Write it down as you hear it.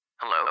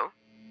Hello?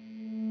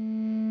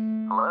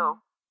 Hello?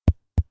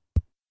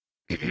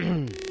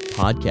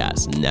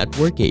 Podcast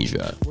Network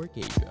Asia.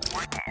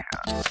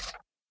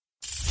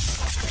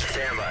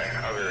 Stand by.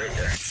 I'll be right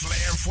there.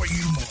 Flair for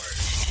humor.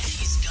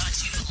 He's got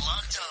you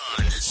locked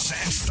on.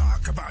 Sans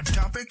talk about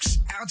topics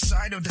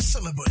outside of the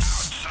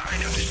syllabus.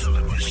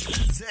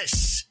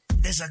 This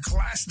is a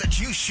class that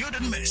you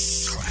shouldn't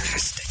miss.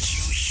 Class that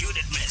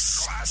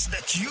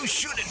you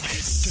shouldn't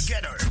miss.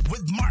 Together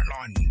with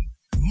Marlon,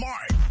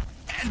 Mark,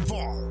 and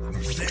Paul.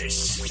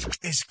 This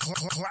is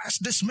Class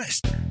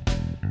Dismissed.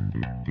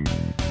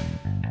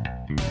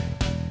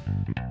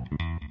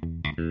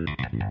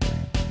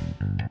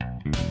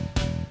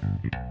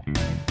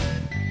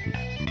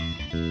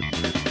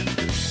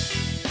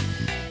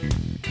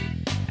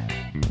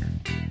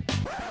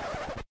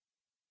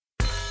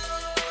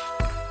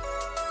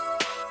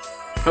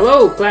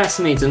 Hello,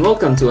 classmates, and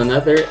welcome to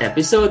another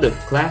episode of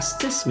Class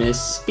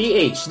Dismiss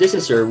PH. This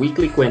is your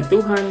weekly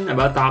kwentuhan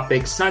about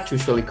topics not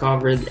usually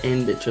covered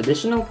in the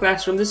traditional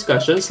classroom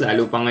discussions,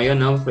 lalo pa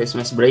ngayon ng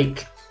Christmas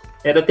break.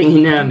 Pero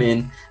tingin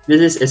namin, this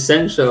is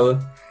essential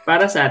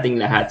para sa ating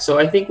lahat.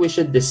 So I think we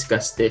should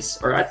discuss this,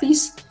 or at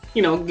least,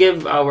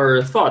 give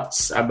our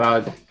thoughts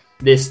about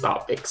these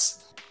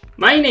topics.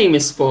 My name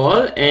is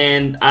Paul,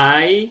 and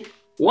I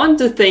want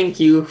to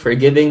thank you for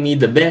giving me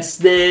the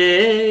best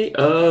day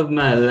of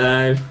my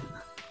life.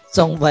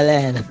 Song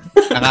pala yan.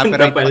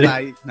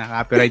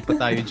 Nakapiright pa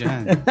tayo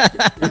dyan.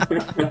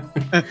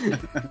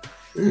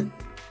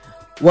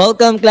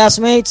 Welcome,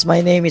 classmates.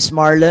 My name is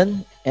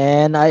Marlon,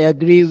 and I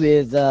agree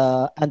with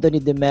Anthony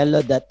De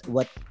Mello that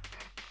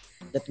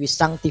we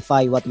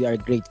sanctify what we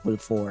are grateful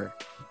for.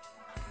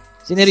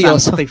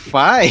 Sineryoso.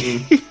 Sanctify.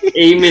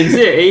 Amen,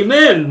 sir.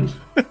 Amen.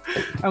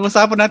 Ang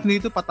usapan natin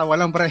dito, patawa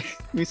lang, pre.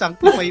 May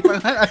sanctify pa.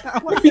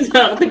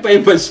 Sanctify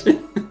pa siya.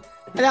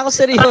 Wala ako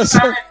seryoso.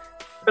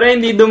 Pero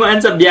hindi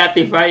dumaan sa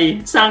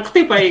beatify.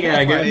 Sanctify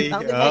ka agad.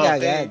 Sanctify ka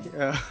agad.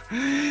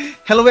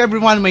 Hello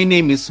everyone, my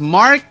name is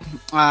Mark.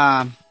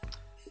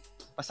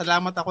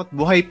 Pasalamat ako at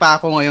buhay pa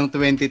ako ngayong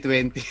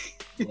 2020.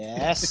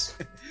 Yes.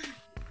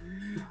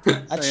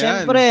 At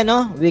syempre,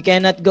 we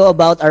cannot go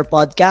about our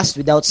podcast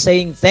without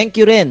saying thank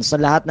you rin sa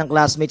lahat ng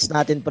classmates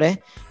natin, pre,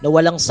 na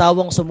walang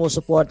sawang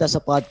sumusuporta sa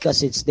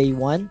podcast since day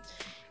one.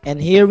 And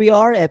here we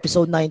are,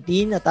 episode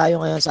 19 na tayo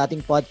ngayon sa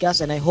ating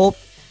podcast, and I hope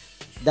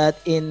that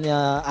in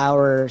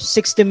our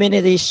 60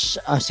 minutes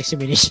 1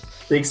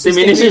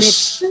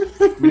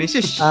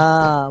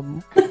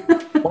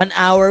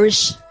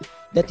 hours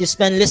that you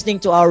spend listening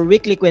to our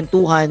weekly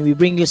kwentuhan, we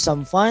bring you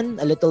some fun,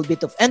 a little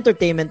bit of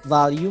entertainment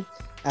value,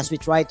 as we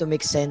try to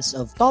make sense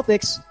of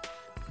topics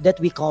that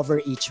we cover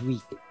each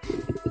week.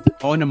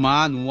 Oo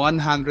naman,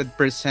 100%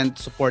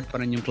 support pa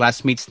rin yung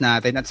classmates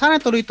natin. At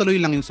sana tuloy-tuloy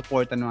lang yung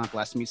support ng mga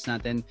classmates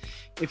natin.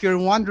 If you're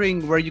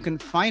wondering where you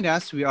can find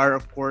us, we are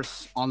of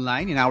course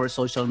online in our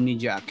social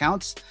media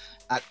accounts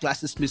at Class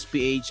Dismiss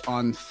PH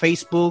on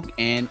Facebook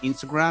and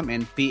Instagram,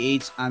 and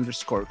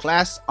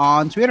PH_class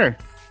on Twitter.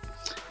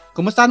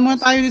 Kumustahan muna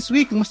tayo this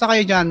week? Kumusta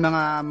kayo dyan,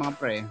 mga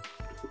pre?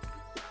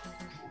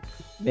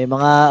 May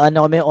mga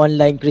kami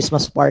online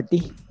Christmas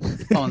party.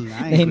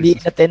 Online. Na hindi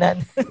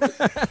natenan.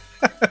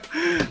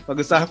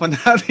 Pag-usapan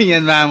natin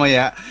yan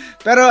mamaya.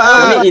 Pero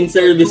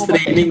in-service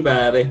training,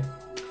 pare.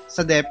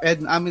 Sa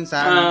DepEd, amin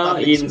sa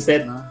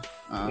in-set.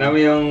 Alam mo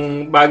yung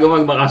bago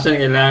magbakasyon,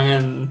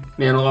 kailangan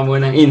meron ka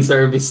munang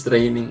in-service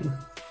training.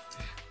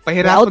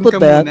 Pahirapan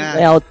ka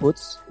muna. May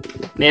outputs?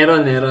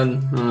 Meron.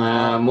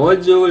 Mga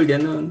module,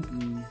 ganun.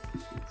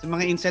 Sa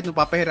mga in-set,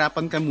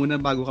 papahirapan ka muna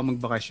bago ka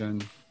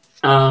magbakasyon.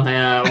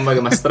 Kaya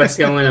mas stress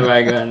ka muna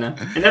bago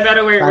And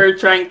pero we're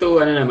trying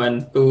to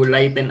to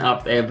lighten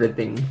up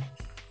everything.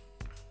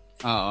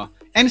 Oo.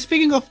 And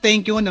speaking of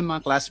thank you ng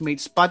mga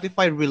classmates,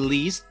 Spotify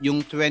released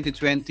yung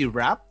 2020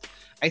 wrap,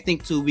 I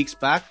think 2 weeks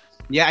back.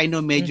 Yeah, I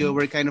know medyo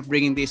we're kind of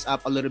bringing this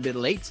up a little bit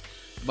late,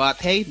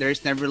 but hey,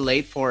 there's never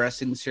late for a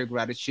sincere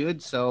gratitude.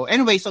 So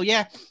anyway,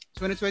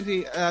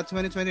 2020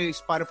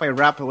 Spotify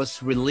wrap was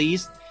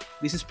released.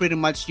 This is pretty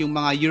much yung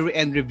mga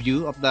year-end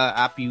review of the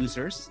app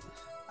users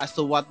as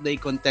to what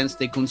contents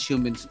they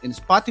consume in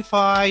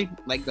Spotify,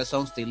 like the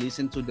songs they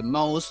listen to the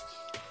most,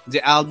 the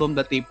album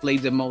that they play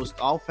the most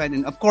often,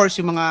 and of course,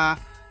 yung mga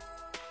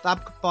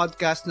top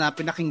podcast na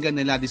pinakinggan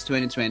nila this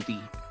 2020.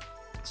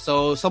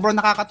 So, sobrang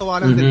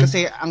nakakatuwa lang din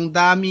kasi ang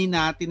dami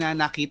natin na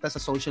nakita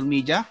sa social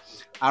media.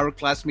 Our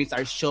classmates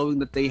are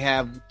showing that they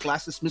have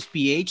Class Dismiss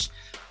PH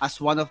as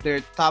one of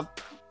their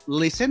top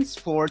listens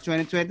for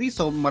 2020.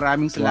 So,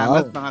 maraming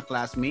salamat mga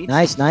classmates.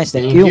 Nice.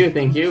 Thank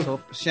you.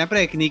 So,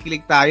 syempre,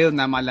 kinikilig tayo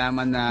na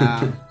malaman na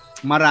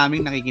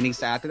maraming nakikinig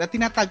sa atin. At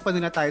tinatag pa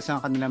nila tayo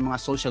sa kanilang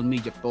mga social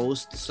media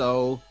posts.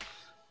 So,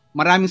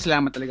 maraming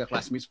salamat talaga,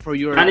 classmates, for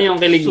your yung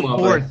kilig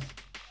support.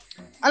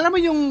 Alam mo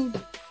yung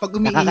pag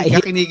umiinig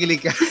ka, kinikilig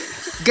ka.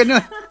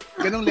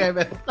 Ganong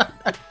level.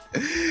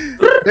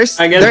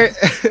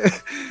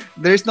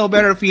 There's no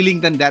better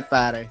feeling than that,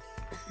 pare.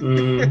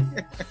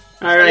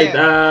 All right.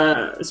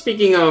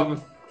 Speaking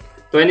of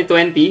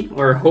 2020,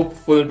 or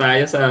hopeful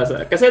tayo sa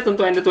kasi itong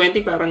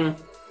 2020 parang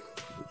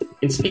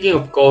And speaking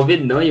of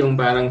COVID, no, yung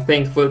parang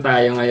thankful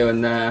tayo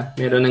ngayon na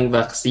meron ng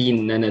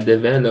vaccine na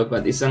na-develop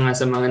at isa nga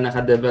sa mga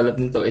naka-develop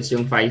nito is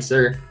yung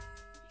Pfizer.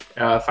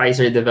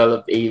 Pfizer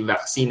developed a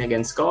vaccine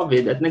against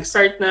COVID at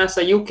nag-start na sa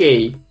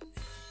UK.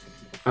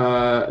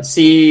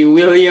 Si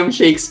William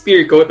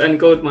Shakespeare,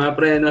 quote-unquote mga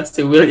pre, no?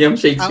 Si William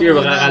Shakespeare,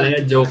 baka akala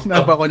niya joke.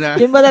 Napa ko na.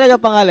 Yun ba talaga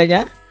pangalan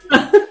niya?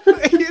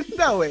 Ayun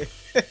daw eh.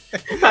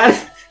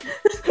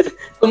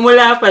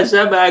 Umula pa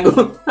siya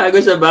bago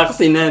siya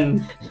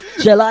vaksinan.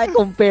 Shall I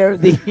compare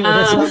the...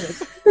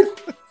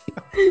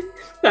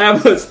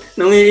 Tapos,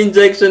 nung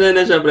i-injection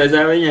na siya, pre,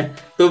 sabi niya,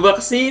 to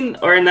vaccine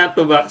or not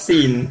to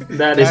vaccine?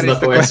 That is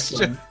the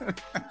question.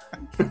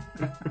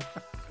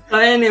 So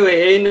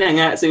anyway, ayun na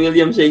nga, si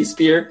William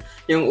Shakespeare,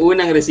 yung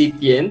unang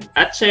recipient.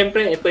 At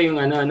syempre, ito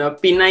yung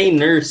Pinay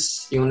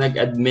nurse, yung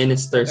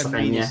nag-administer sa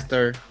kanya.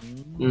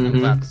 Ng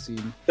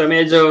vaccine. So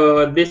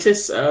medyo, this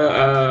is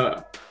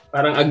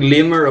parang a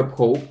glimmer of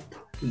hope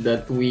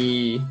that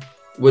we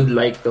would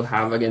like to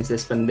have against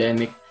this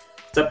pandemic.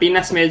 Sa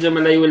Pinas, medyo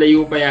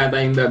malayo-layo pa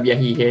yata yung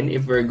babiyahihin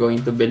if we're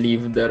going to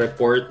believe the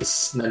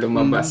reports na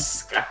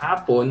lumabas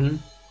kahapon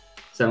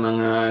sa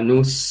mga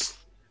news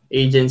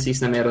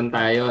agencies na meron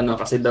tayo. No?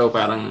 Kasi daw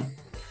parang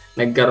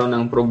nagkaroon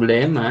ng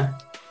problema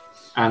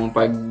ang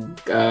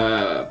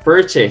pag-purchase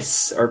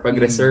or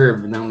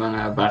pag-reserve ng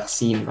mga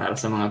vaccine para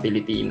sa mga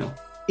Pilipino.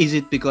 Is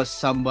it because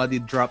somebody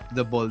dropped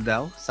the ball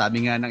daw?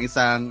 Sabi nga ng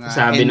isang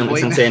sabi ng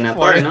isang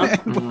senator, no?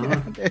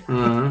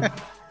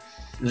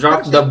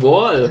 Drop the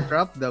ball.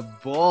 Drop the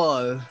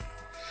ball.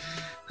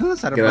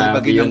 Sarap Grabe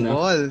magbagay ng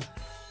ball.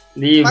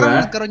 Di ba?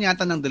 Parang nagkaroon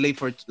yata ng delay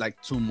for like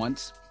 2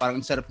 months. Parang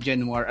instead of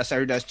January, as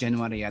early as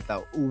January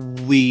yata,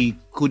 we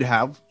could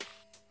have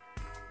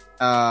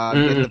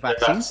get the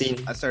vaccine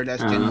as early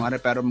as January,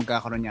 pero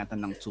magkakaroon yata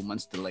ng 2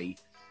 months delay.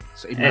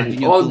 So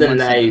imagine and all the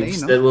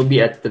lives delay, no? that will be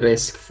at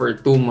risk for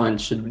 2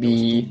 months should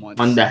be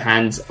on the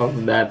hands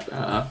of that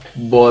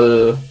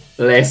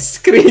ball-less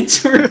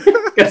creature.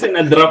 Kasi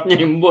na-drop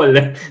niya yung ball.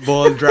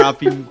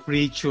 Ball-dropping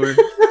creature.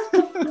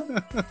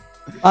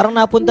 Parang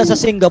napunta sa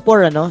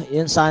Singapore, ano?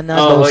 Yun sana.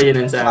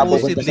 Yun ang sana.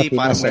 Supposedly,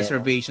 parang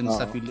reservation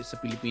sa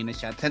Pilipinas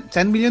siya. 10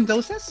 million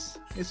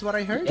doses is what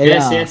I heard?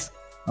 Yes.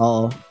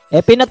 Oo.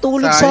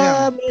 Pinatulog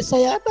sa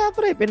mesa yata,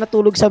 pre.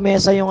 Pinatulog sa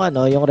mesa yung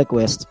yung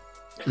request.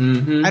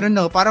 Mm-hmm. I don't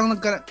know, parang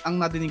ang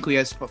nadinig ko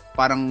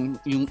parang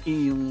yung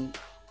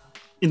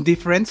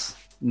indifference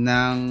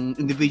ng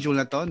individual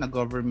na to, na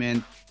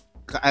government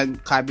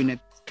cabinet,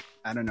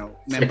 I don't know,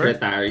 member.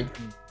 Secretary.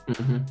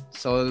 Mm-hmm.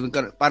 So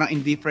parang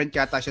indifferent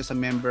yata siya sa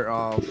member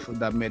of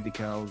the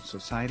medical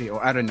society or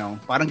I don't know.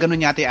 Parang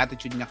ganun yata yung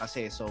attitude niya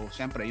kasi. So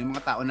syempre, yung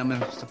mga tao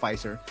naman sa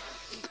Pfizer,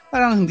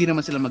 parang hindi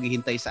naman sila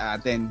maghihintay sa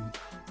atin.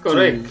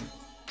 Correct.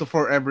 To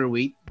forever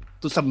wait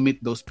to submit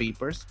those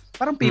papers.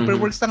 Parang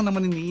paperwork lang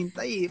naman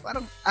hinihintay.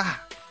 Parang,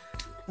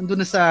 nandun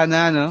na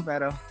sana, no?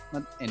 Pero,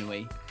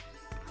 anyway.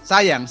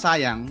 Sayang.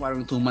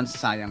 Parang 2 months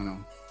sayang,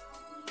 no?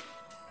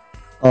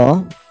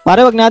 Oo.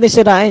 Para wag natin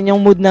sirain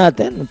yung mood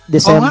natin.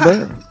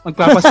 December.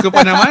 Magpapasko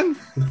pa naman.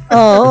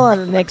 Oo.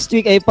 Next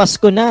week ay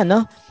Pasko na,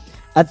 no?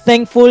 At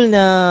thankful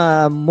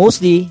na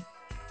mostly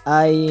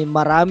ay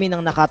marami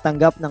nang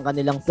nakatanggap ng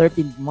kanilang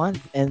 13th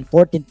month and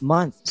 14th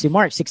month. Si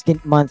Mark,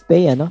 16th month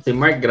pay, ano? Si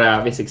Mark,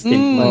 grabe,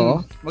 16th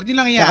month. Wag din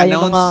lang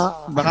i-announce.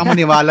 Baka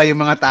maniwala yung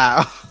mga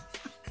tao.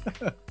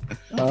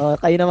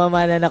 Kayo naman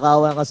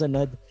mananakawan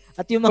kasunod.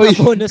 At yung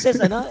mga bonuses,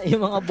 ano?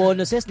 Yung mga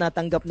bonuses,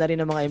 natanggap na rin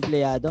ng mga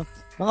empleyado.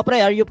 Mga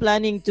pre, are you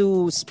planning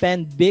to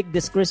spend big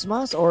this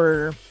Christmas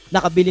or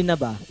nakabili na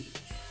ba?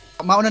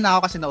 Mauna na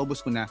ako kasi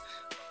naubos ko na.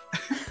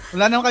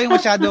 Wala naman kayong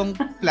masyadong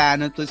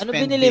plano to spend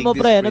big this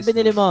Christmas. Ano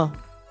binili mo?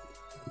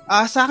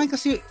 Sa akin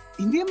kasi,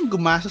 hindi naman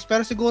gumastos,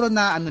 pero siguro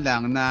na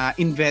na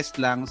invest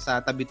lang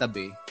sa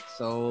tabi-tabi.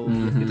 So,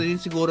 ito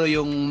yun siguro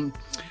yung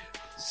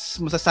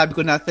masasabi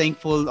ko na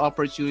thankful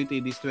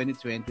opportunity this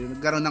 2020.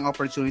 Nagkaroon ng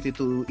opportunity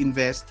to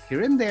invest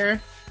here and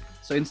there.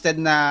 So, instead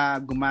na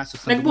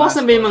gumastos.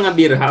 Nagbukas na ba yung mga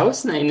beer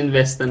house na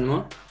ininvestan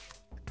mo?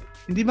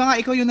 Hindi ba nga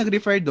ikaw yung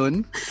nag-refer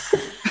doon?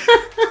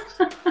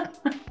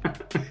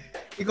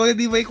 Ikaw yung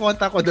di ba yung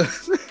konta ko doon?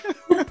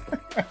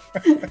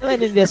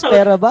 Ininvest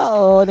pera ba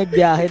o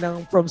nagbiyahe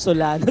ng from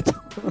Solano to?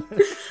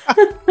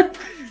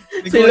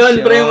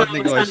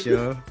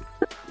 Negosyo.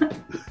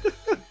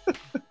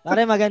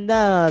 Pare,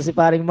 maganda si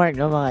paring Mark,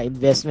 no? Mga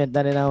investment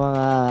na rin ng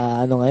mga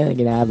ngayon,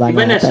 ginagawa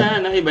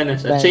natin. Iba na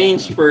siya.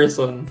 Change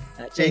person.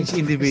 Change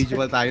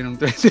individual tayo ng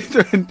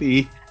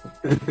 2020.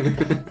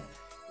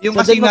 Yung so,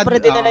 kasi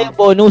din na yung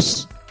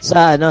bonus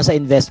sa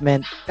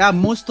investment. Yeah,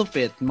 most of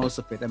it, I'm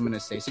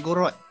gonna say.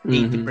 Siguro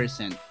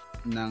 80%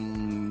 ng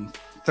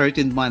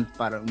 13th month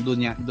parang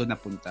doon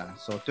napunta.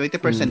 So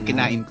 20%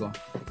 kinain ko.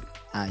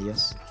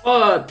 Ayos.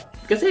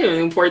 Kasi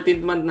yung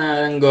 14th month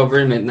na ng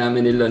government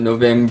namin nila,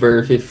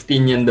 November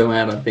 15 yan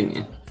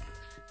dumarating eh.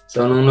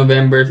 So nung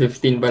November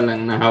 15 pa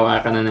lang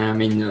nahawakan na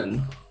namin yun.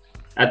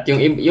 At yung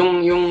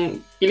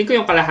feeling ko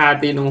yung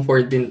kalahati nung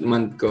 14th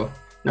month ko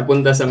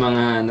napunta sa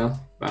mga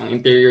pang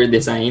interior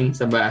design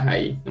sa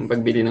bahay, yung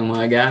pagbili ng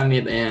mga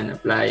gamit,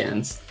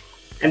 appliance.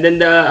 And then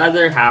the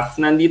other half,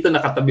 nandito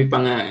nakatabi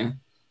pa nga eh.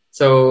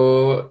 So,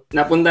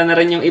 napunta na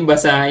rin yung iba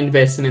sa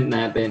investment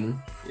natin.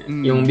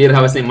 Yung beer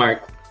house ni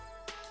Mark.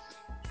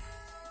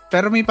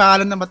 Pero may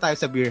pangalan na ba tayo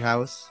sa beer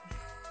house?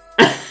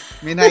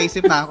 May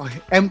naisip na ako.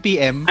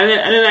 MPM.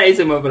 Ano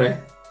naisip mo, pre?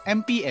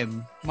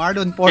 MPM.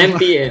 Marlon Porma.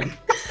 MPM.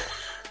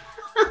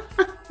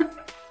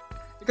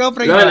 Ikaw,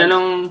 pre.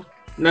 Anong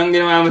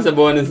ginawa mo sa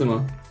bonus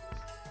mo?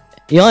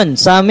 Yun,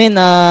 sa amin,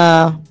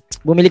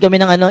 bumili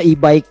kami ng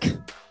e-bike.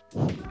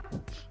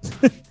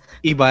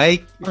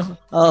 E-bike?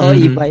 Oo,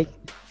 e-bike.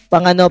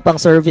 Pang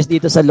service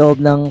dito sa loob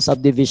ng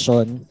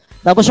subdivision.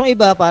 Tapos yung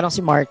iba, parang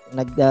si Mark,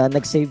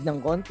 nag-save ng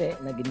konti,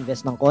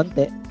 nag-invest ng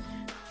konti,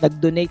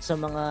 nag-donate sa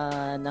mga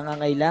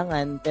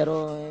nangangailangan,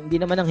 pero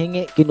hindi naman ang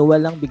hingi, kinuha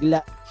lang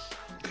bigla.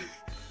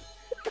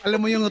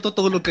 Alam mo yung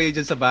tutulog kayo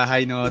dyan sa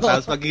bahay, no?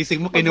 Tapos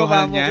pagising mo,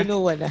 kinuha niya.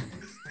 Kinuha na.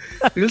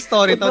 Real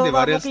story to, di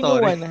ba? Real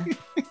story.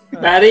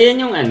 Pare,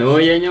 yan yung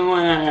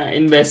mga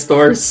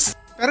investors.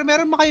 Pero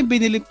meron ba kayong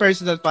binili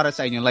personal para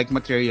sa inyo? Like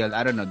material,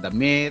 I don't know,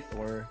 damit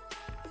or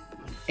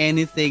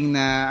anything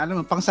na,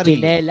 alam mo, pang sarili?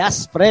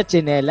 Chinelas, pre,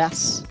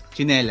 chinelas.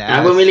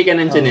 Chinelas? Bumili ka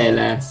ng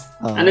chinelas.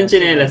 Anong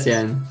chinelas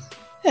yan?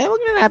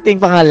 Wag na nating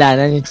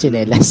pangalanan yung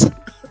chinelas.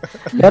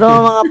 Pero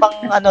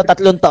mga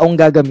 3 taong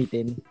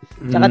gagamitin.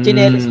 Tsaka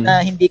chinelas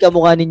na hindi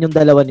kamukha ninyong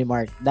dalawa ni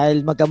Mark.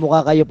 Dahil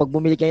magkamukha kayo, pag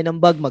bumili kayo ng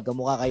bag,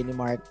 magkamukha kayo ni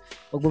Mark.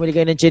 Pag bumili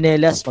kayo ng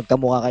chinelas,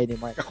 magkamukha kayo ni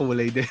Mark.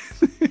 Kakulay din.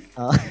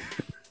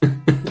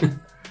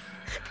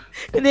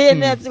 Hindi,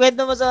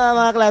 kwento mo sa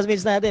mga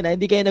classmates natin,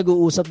 hindi kayo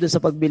nag-uusap doon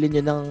sa pagbili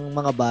nyo ng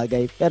mga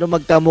bagay. Pero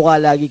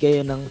magkamukha lagi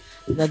kayo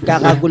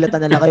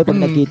nagkakagulatan na lang kayo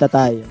pag nagkita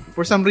tayo.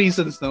 For some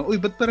reasons, no?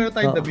 Uy, ba't pareho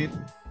tayo damit?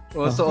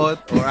 O suot,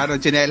 or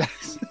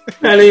chinelas.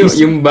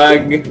 Yung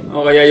bag,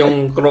 o kaya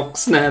yung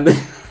Crocs natin.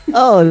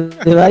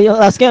 Di ba? Yung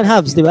ask yung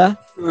Habs, di ba?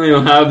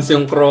 Yung Habs,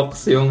 yung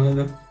Crocs,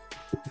 yung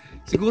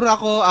Siguro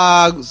ako,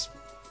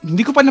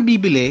 hindi ko pa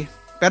nabibili,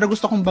 pero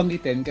gusto kong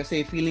banggitin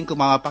kasi feeling ko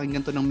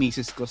mapapakinggan to ng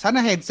misis ko. Sana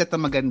headset na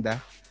maganda.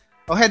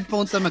 O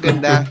headphones na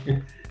maganda.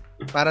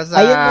 Para sa...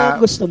 Ayun na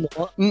gusto mo.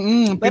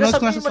 Pero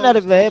sabihin mo na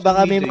rin,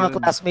 baka may mga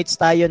classmates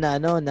tayo na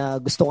na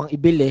gusto kang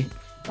ibili.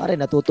 Pare,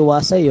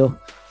 natutuwa sa'yo.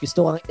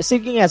 Gusto kang...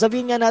 Sige nga,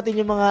 sabihin nga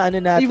natin yung mga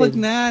natin. Ay, wag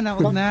na.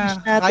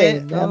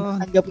 Natin.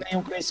 Tanggap na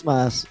yung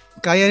Christmas.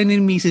 Kaya rin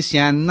yung misis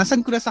yan.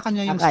 Nasan ko na sa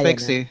kanya yung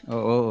specs na.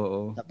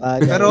 Oo.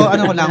 Tapagan. Pero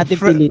ko lang,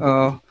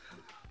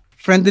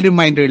 friendly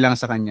reminder lang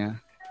sa kanya.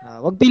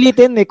 Wag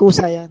pilitin, may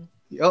kusa yan.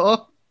 Oo.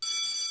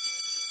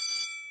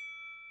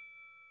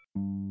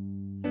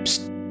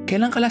 Psst,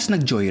 kailan ka last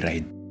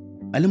nag-joyride?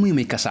 Alam mo yung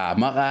may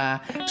kasama ka,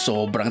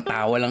 sobrang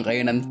tawa lang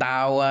kayo ng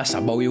tawa,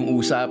 sabaw yung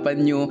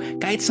usapan nyo,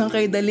 kahit saan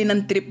kayo dali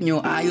ng trip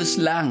nyo, ayos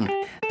lang.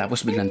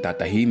 Tapos biglang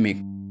tatahimik,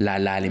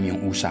 lalalim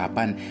yung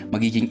usapan,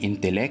 magiging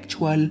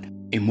intellectual,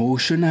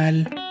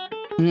 emotional.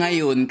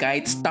 Ngayon,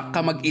 kahit stuck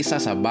ka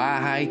mag-isa sa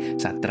bahay,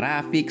 sa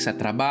traffic, sa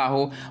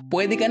trabaho,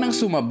 pwede ka nang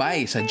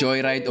sumabay sa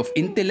joyride of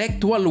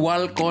intellectual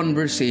wall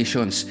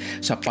conversations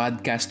sa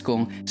podcast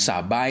kong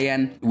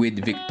Sabayan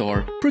with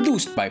Victor,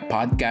 produced by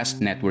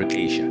Podcast Network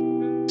Asia.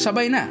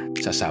 Sabay na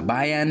sa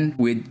Sabayan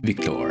with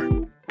Victor.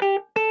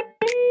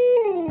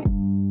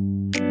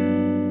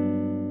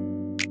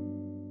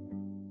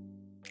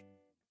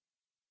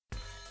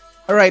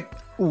 Alright,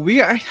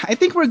 I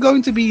think we're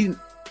going to be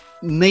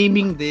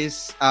naming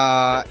this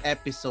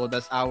episode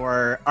as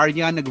our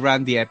Ariana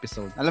Grande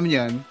episode. Alam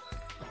niyo yun?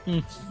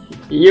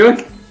 Yun?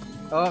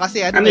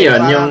 Kasi ano yun?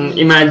 Parang, yung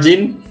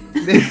Imagine?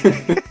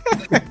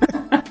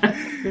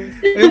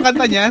 yung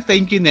kanta niya,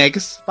 Thank You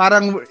Next.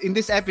 Parang in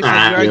this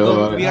episode,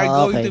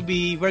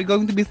 we're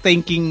going to be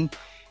thanking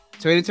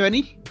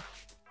 2020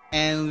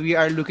 and we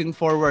are looking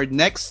forward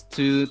next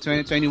to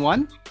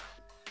 2021.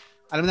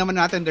 Alam naman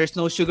natin, there's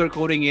no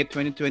sugarcoating it.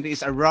 2020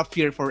 is a rough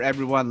year for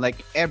everyone.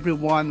 Like,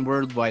 everyone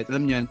worldwide.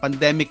 Alam niyo yun,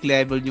 pandemic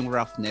level yung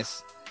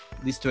roughness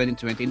this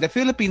 2020. In the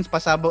Philippines,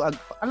 pasabog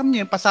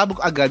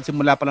agad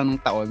simula pa lang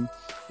ng taon.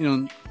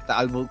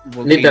 Taal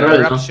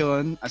volcano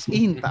eruption. As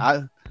in,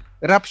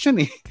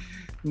 eruption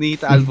ni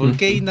Taal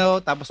volcano.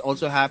 Tapos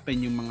also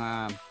happen yung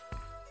mga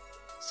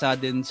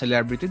sudden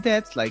celebrity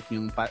deaths like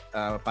yung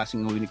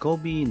passing away ni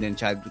Kobe and then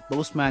Chadwick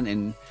Boseman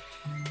and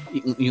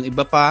yung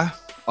iba pa.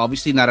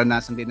 Obviously,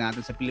 naranasan din natin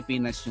sa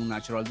Pilipinas yung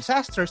natural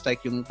disasters like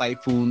yung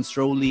typhoons,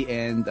 Rolly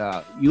and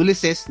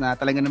Ulysses na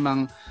talaga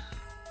namang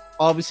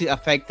obviously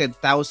affected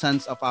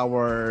thousands of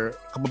our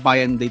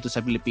kababayan dito sa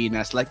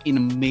Pilipinas like in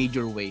a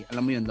major way.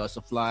 Alam mo yun, loss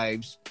of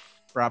lives,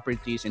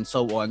 properties, and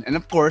so on. And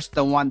of course,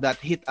 the one that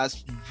hit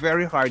us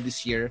very hard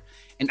this year,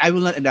 and I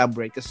will not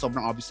elaborate kasi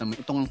sobrang obvious naman,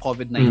 itong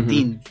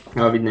COVID-19.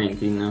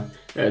 COVID-19, no?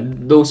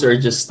 Those are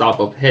just top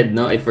of head,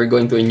 no? If we're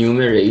going to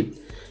enumerate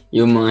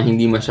yung mga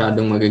hindi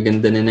masyadong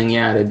magaganda na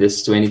nangyari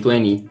this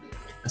 2020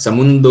 sa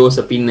mundo,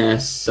 sa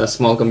Pinas, sa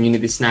small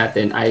communities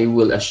natin, I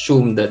will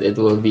assume that it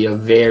will be a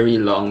very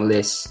long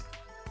list.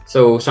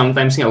 So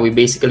sometimes we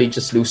basically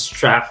just lose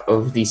track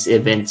of these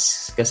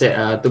events kasi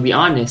to be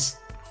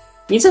honest,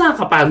 minsan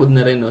nakakapagod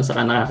na rin, no?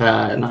 Saka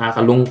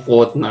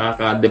nakakalungkot,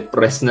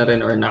 nakaka-depress na rin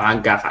or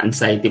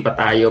nakaka-anxiety pa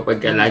tayo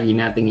pagka lagi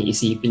nating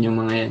iisipin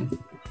yung mga yan.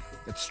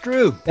 That's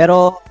true.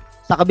 Pero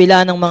sa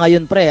kabila ng mga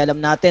yun, pre, alam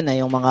natin na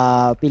yung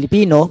mga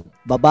Pilipino,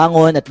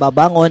 babangon at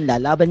babangon,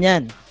 lalaban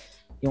yan.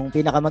 Yung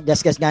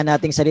pinaka-magdaskas nga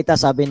nating salita,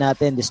 sabi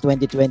natin, this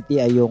 2020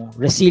 ay yung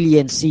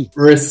resiliency.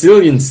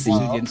 Resiliency.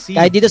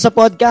 Kahit dito sa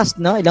podcast,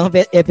 no, ilang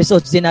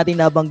episodes din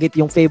natin nabanggit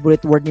yung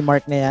favorite word ni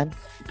Mark na yan.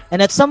 And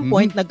at some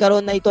point,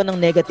 nagkaroon na ito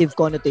ng negative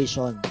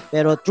connotation.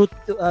 Pero truth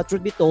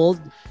be told,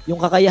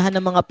 yung kakayahan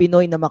ng mga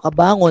Pinoy na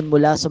makabangon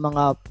mula sa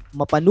mga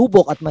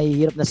mapanubok at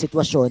mahihirap na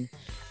sitwasyon,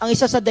 ang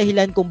isa sa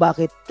dahilan kung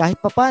bakit kahit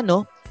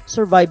papano,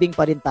 surviving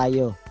pa rin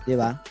tayo. Di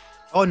ba?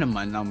 Oo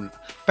naman.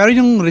 Pero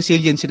yung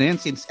resiliency na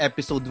yan, since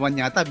episode 1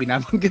 yata,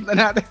 binabanggit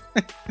na natin.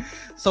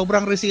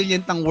 Sobrang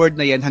resilient ang word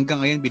na yan.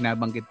 Hanggang ngayon,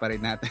 binabanggit pa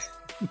rin natin.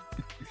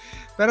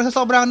 Pero sa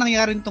sobrang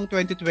nangyari nitong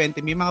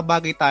 2020, may mga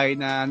bagay tayo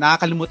na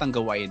nakakalimutang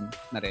gawain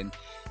na rin.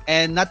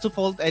 And not to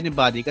fault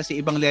anybody, kasi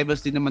ibang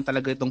levels din naman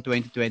talaga itong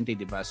 2020,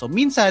 di ba? So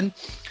minsan,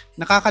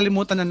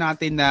 nakakalimutan na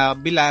natin na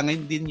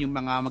bilangin din yung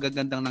mga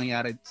magagandang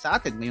nangyari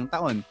sa atin ngayong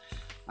taon.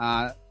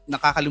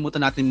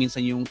 Nakakalimutan natin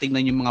minsan yung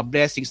tingnan yung mga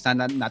blessings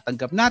na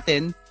natanggap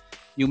natin,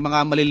 yung mga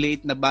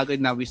maliliit na bagay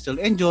na we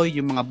still enjoy,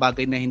 yung mga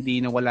bagay na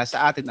hindi nawala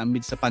sa atin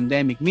amid sa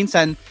pandemic.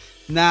 Minsan,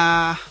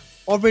 na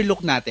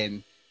overlook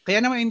natin. Kaya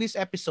naman in this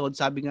episode,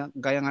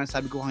 gaya nga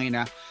sabi ko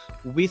kanina,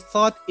 we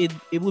thought it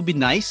would be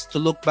nice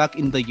to look back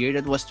in the year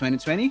that was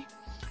 2020,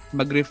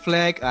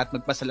 mag-reflect at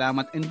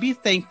magpasalamat and be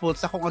thankful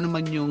sa kung ano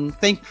man yung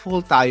thankful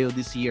tayo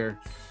this year.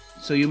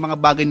 So yung mga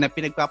bagay na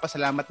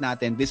pinagpapasalamat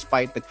natin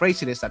despite the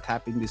craziness that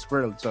happened in this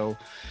world. So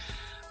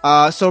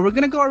we're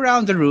gonna go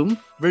around the room,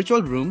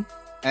 virtual room,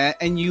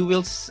 and you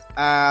will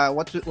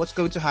what's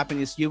going to happen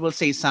is you will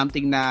say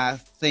something na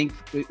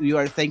you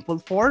are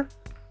thankful for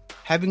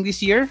having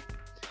this year.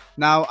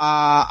 Now,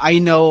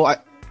 I know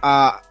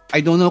I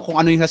don't know kung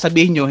ano yung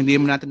sasabihin nyo. Hindi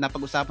naman natin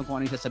napag-usapan kung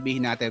ano yung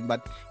sasabihin natin,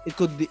 but it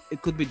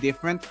could be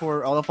different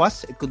for all of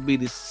us. It could be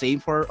the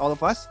same for all of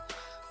us.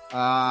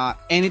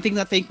 Anything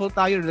na thankful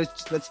tayo,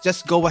 let's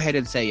just go ahead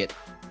and say it.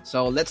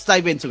 So, let's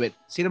dive into it.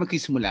 Sino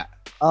magsisimula?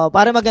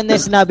 Para maganda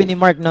yung sinabi ni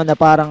Mark, no, na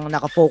parang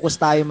nakafocus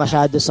tayo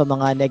masyado sa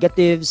mga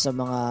negatives, sa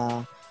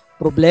mga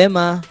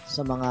problema,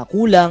 sa mga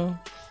kulang.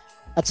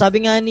 At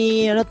sabi nga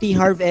ni T.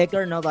 Harv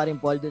Eker, no,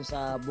 paring Paul dun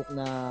sa book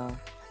na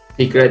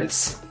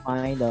Secrets.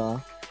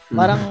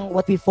 Parang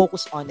what we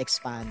focus on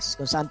expands.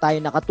 Kung saan tayo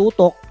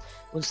nakatutok,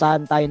 kung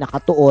saan tayo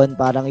nakatuon,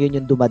 parang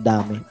yun yung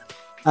dumadami.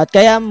 At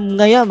kaya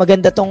ngayon,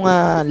 maganda tong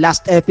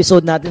last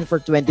episode natin for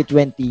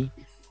 2020.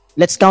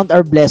 Let's count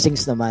our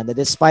blessings naman. That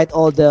despite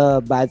all the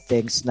bad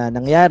things na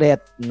nangyari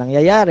at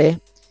nangyayari,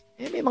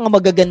 may mga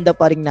magaganda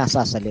pa rin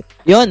nasasalit.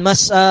 Yun,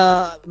 mas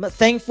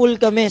thankful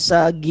kami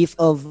sa gift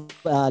of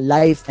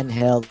life and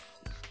health.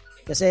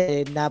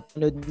 Kasi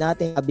napanood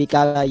natin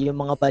kabikala yung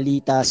mga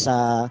balita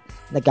sa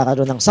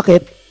nagkakaroon ng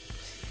sakit,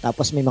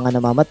 tapos may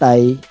mga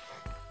namamatay.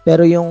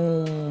 Pero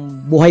yung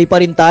buhay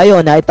pa rin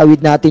tayo,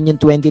 naitawid natin yung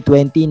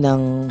 2020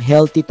 ng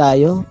healthy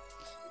tayo.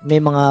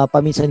 May mga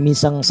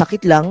paminsan-minsang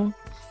sakit lang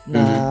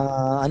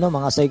na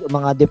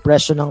mga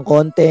depression ng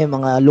konti,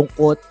 mga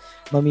lungkot,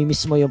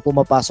 mamimiss mo yung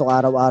pumapasok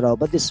araw-araw.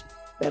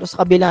 Pero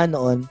sa kabila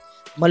noon,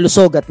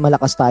 malusog at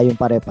malakas tayong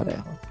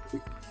pare-pareho.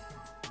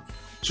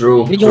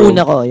 True. Yun yung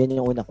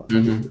una ko.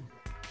 Mm-hmm.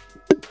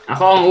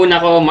 Ako, ang una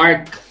ko,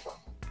 Mark,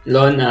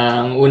 Lon,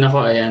 ang una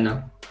ko ay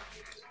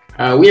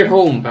we're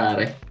home,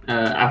 pare.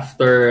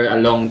 After a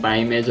long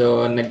time,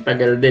 medyo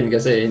nagtagal din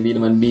kasi hindi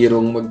naman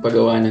birong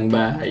magpagawa ng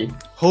bahay.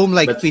 Home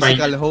like but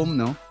physical home,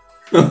 no?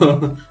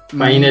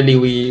 Finally,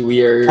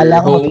 we are home. Alam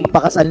ko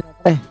magpapakasal na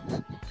pa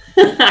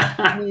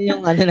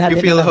yung ano natin.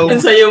 You feel home. Yung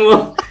sa'yo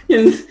mo,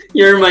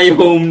 you're my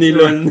home ni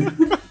Lon.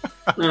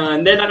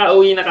 Then,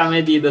 nakauwi na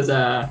kami dito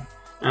sa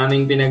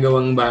aming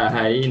pinagawang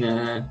bahay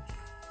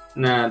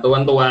na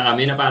tuwan-tuwa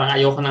kami na parang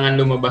ayoko na nga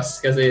lumabas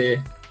kasi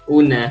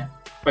una,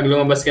 pag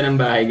lumabas ka ng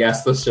bahay,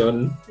 gastos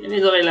yun.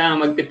 So,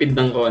 kailangan magtipid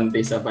ng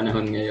konti sa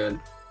panahon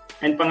ngayon.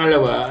 And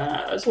pangalawa,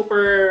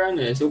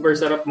 super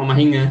sarap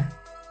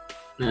mamahinga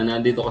na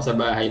nandito ka sa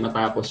bahay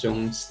matapos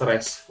yung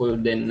stressful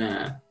din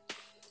na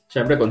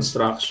syempre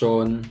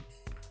construction,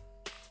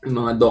 yung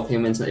mga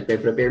documents na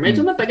ipe-prepare.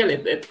 Medyo matagal.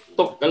 It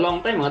took a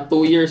long time. Mga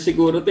 2 years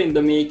siguro to in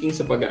the making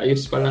sa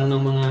pag-aayos pa lang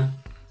ng mga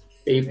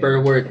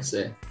paperworks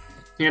eh.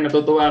 Ngayon,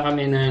 natutuwa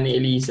kami na ni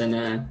Elisa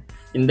na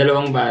yung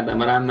dalawang bata,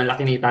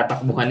 malaki na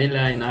itatakbuhan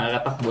nila, yung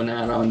nakakatakbo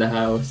na around the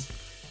house,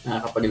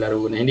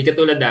 nakakapaglaro na. Hindi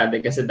katulad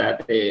dati, kasi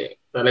dati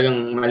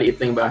talagang maliit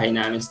na yung bahay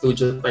namin,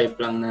 studio type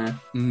lang na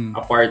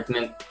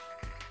apartment.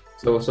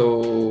 So,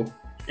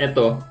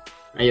 eto,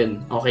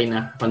 ayun, okay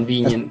na,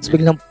 convenient.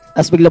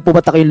 As biglang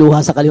pumatak yung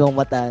luha sa kaliwang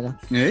mata. No?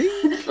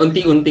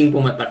 Unting-unting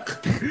pumatak.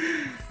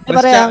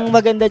 Pare, ang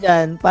maganda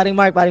dyan, paring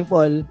Mark, paring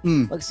Paul,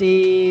 pag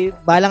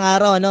balang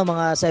araw,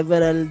 mga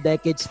several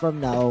decades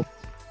from now,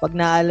 pag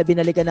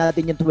binalikan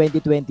natin yung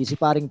 2020, si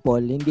paring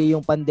Paul, hindi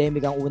yung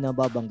pandemic ang unang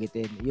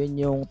babanggitin. Yun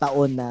yung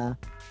taon na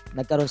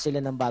nagkaroon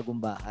sila ng bagong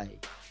bahay.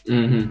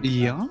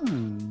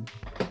 Yan.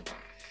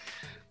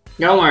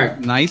 Go, Mark.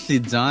 Nicely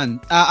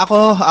done.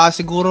 Ako,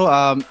 siguro,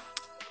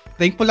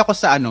 thankful ako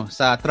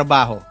sa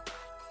trabaho.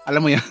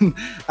 Alam mo yan,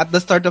 at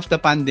the start of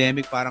the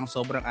pandemic, parang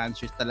sobrang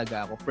anxious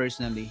talaga ako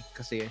personally.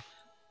 Kasi,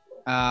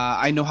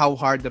 I know how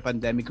hard the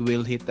pandemic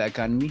will hit the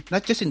economy,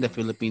 not just in the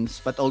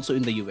Philippines, but also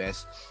in the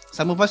US.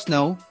 Some of us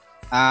know,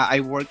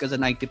 I work as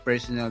an IT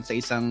personnel sa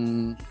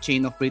isang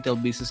chain of retail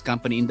business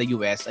company in the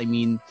US. I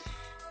mean,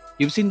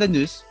 you've seen the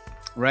news,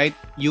 right?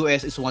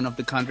 US is one of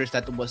the countries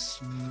that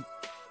was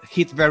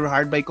hit very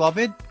hard by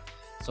COVID.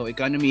 So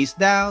economy is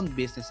down,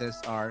 businesses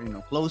are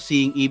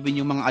closing, even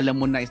yung mga alam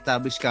mo na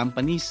established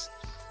companies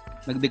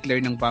nag-declare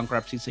ng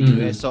bankruptcy sa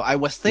US. So I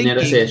was thinking,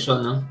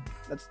 recession, no?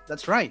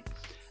 That's right.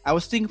 I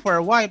was thinking for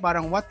a while,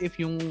 parang what if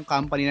yung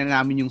company na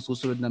namin yung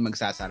susunod na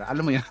magsasara?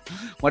 Alam mo yan,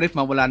 what if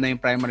mawala na yung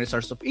primary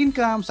source of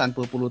income, saan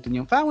pupulutin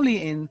yung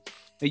family, and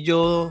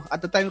medyo, at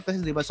the time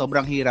kasi diba,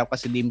 sobrang hirap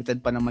kasi limited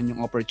pa naman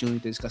yung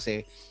opportunities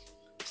kasi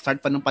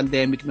start pa ng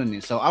pandemic nun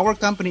eh. So our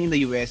company in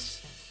the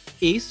US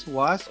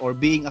was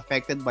being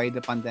affected by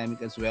the pandemic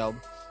as well.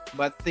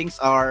 But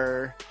things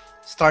are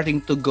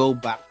starting to go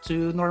back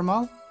to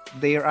normal,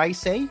 dare I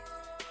say.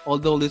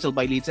 Although little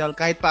by little,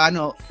 kahit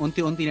paano,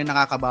 unti-unti na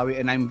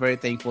nakakabawi, and I'm very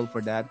thankful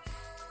for that.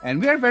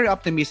 And we are very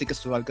optimistic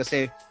as well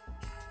kasi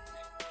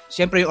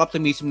siyempre yung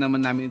optimism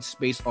naman namin is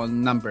based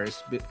on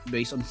numbers,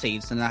 based on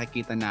sales na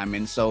nakikita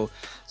namin. So,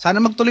 sana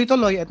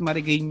magtuloy-tuloy at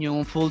ma-regain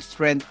yung full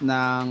strength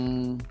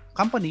ng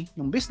company,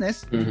 ng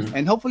business,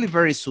 and hopefully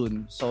very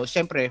soon. So,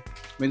 siyempre,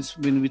 when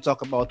we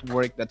talk about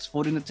work, that's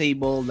food on the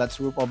table, that's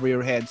roof over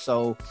your head.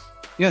 So,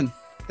 yun.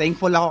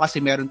 Thankful ako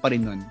kasi meron pa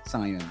rin nun sa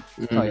ngayon.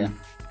 So, yeah.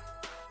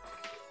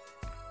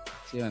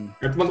 Yun.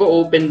 At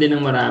mag-o-open din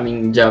ng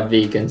maraming job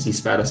vacancies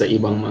para sa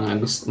ibang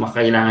mga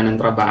makailangan ng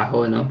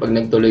trabaho, no? Pag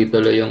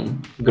nagtuloy-tuloy yung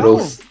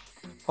growth.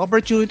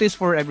 Opportunities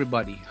for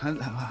everybody.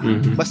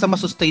 Basta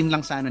masustain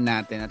lang sana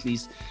natin, at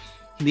least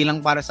hindi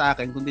lang para sa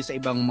akin kundi sa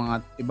ibang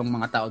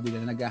mga tao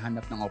din na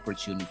naghahanap ng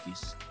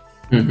opportunities.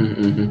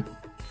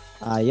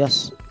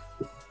 Ayos.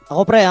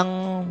 Ako pre, ang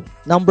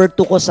number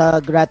 2 ko sa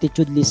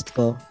gratitude list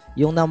ko,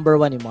 yung number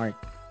 1 ni Mark,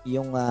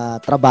 yung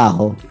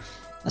trabaho.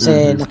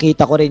 Kasi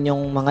nakita ko rin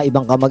yung mga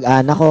ibang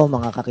kamag-anak ko,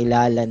 mga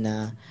kakilala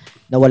na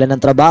nawalan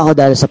ng trabaho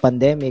dahil sa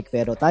pandemic.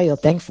 Pero tayo,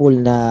 thankful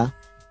na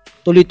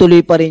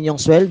tuloy-tuloy pa rin yung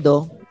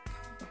sweldo.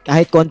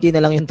 Kahit konti na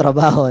lang yung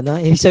trabaho, no?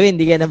 Ibig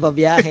sabihin, hindi ka na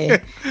pabiyahe.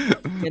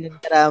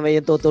 Ganun karami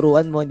yung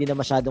tuturuan mo, hindi na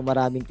masyadong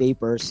maraming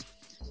papers.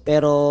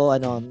 Pero,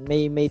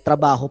 may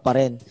trabaho pa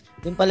rin.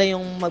 Yun pala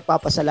yung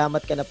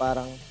magpapasalamat ka na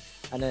parang,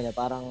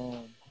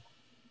 parang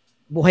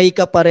buhay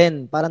ka pa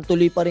rin. Parang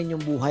tuloy pa rin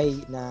yung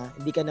buhay na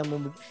hindi ka na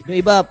yung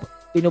iba,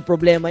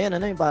 pinoproblema yun,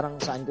 yung parang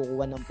saan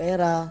kukuha ng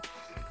pera,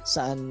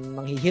 saan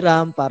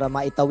manghihiram para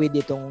maitawid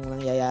itong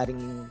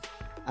nangyayaring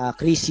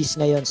crisis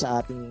ngayon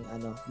sa ating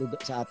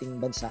sa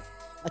ating bansa.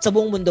 At sa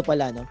buong mundo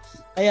pala, no?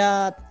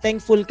 Kaya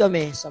thankful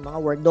kami sa mga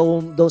work.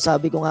 Though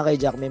sabi ko nga kay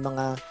Jack, may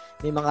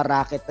mga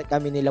racket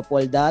kami nila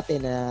Paul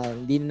dati na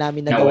hindi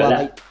namin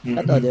nagawa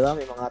di ba?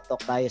 May mga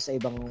talk tayo sa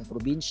ibang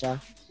probinsya.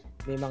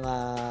 May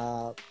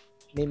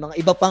mga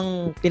iba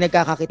pang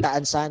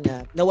pinagkakakitaan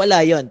sana. Nawala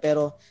yon,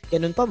 pero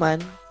ganun pa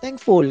man,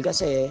 thankful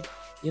kasi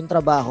yung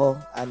trabaho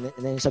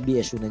sa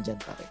BSU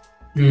nandyan pa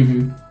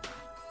rin.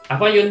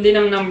 Ako yun din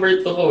ang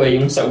number 2 ko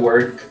yung sa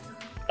work.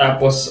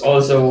 Tapos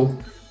also,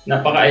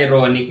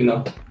 napaka-ironic,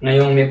 no?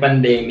 Ngayong may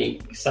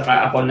pandemic,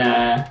 saka ako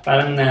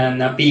parang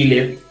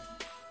napilit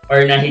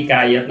or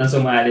nahikayat na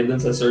sumali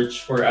dun sa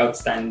search for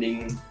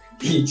outstanding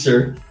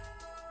teacher.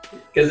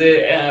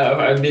 Kasi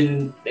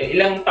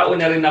ilang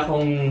taon na rin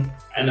akong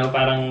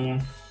parang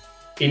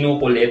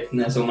kinukulit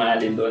na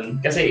sumali doon.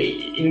 Kasi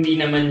hindi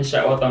naman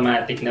siya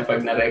automatic na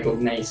pag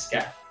na-recognize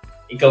ka,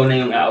 ikaw na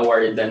yung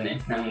a-awardan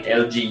ng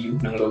LGU,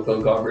 ng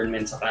local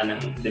government, saka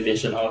ng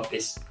division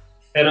office.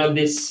 Pero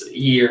this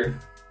year,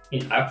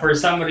 for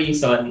some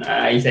reason,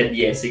 I said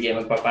yes, sige,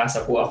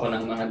 magpapasa po ako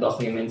ng mga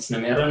documents na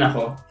meron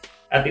ako.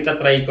 At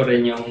itatry ko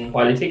rin yung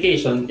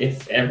qualification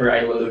if ever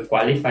I will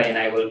qualify and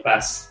I will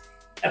pass.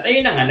 At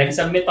ayun na nga,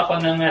 nag-submit ako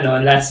ng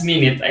last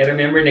minute. I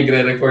remember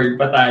nagre-record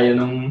pa tayo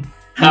nung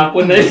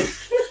hapon na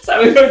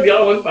sabi ko, di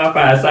ako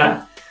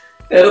magpapasa.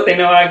 Pero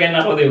tinawagan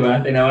ako, di ba?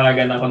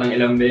 Tinawagan ako ng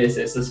ilang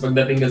beses. Tapos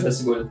pagdating ko sa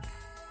school,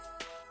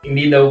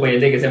 hindi daw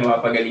pwede kasi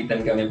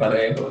mapapagalitan kami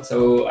pareho.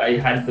 So,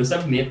 I had to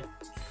submit.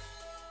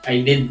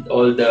 I did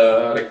all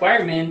the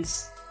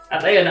requirements.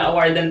 At ayun,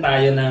 na-awardan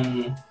tayo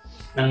ng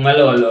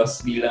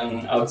Malolos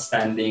bilang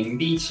outstanding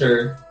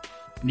teacher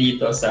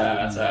dito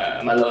sa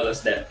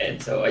Malolos DepEd.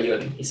 So,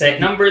 ayun.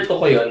 Number 2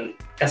 ko yun,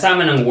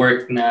 kasama ng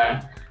work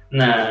na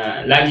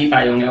lagi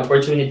tayong may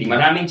opportunity.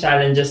 Maraming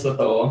challenges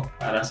totoo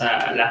para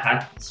sa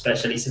lahat,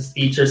 especially sa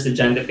teachers,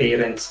 estudyante,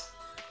 parents.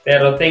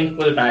 Pero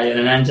thankful tayo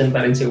na nandyan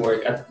pa rin si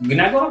work at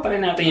ginagawa pa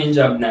rin natin yung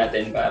job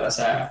natin para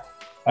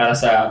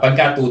sa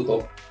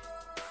pagkatuto.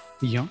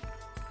 Yung?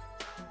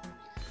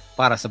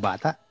 Para sa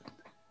bata?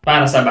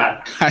 Para sa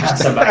bata. Para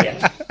sa bayan.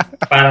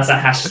 Para sa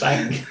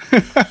hashtag.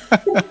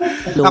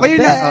 Ako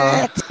yun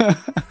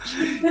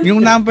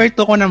yung number 2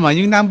 ko naman,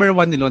 yung number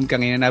 1 nilon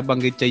kanina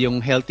nabanggit siya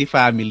yung healthy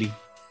family.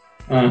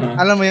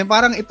 Alam mo yan,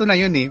 parang ito na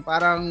yun eh.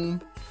 Parang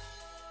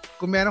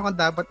kung meron kang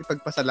dapat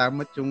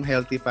ipagpasalamat yung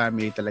healthy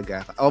family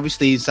talaga.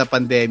 Obviously, sa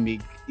pandemic,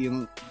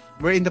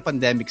 we're in the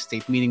pandemic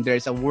state, meaning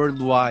there's a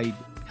worldwide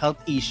health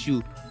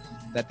issue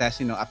that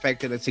has,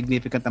 affected a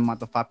significant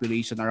amount of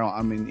population around,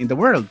 in the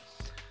world.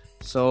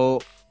 So,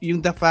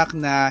 yung the fact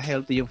na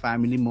healthy yung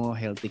family mo,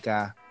 healthy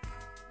ka,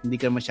 hindi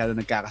ka masyado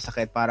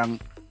nagkakasakit,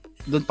 parang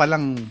doon pa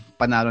lang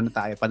panalo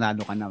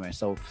ka na eh.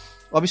 So,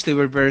 obviously,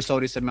 we're very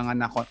sorry sa mga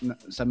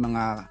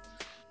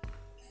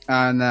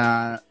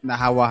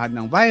nahawahan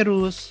ng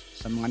virus,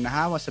 sa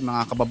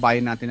mga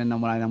kababayan natin na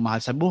nawala ng mahal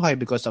sa buhay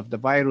because of the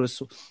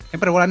virus. So,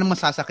 siyempre, wala nang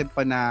masasakit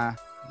pa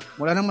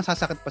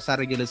sa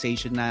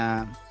realization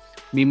na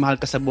may mahal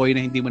ka sa buhay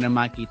na hindi mo na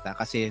makita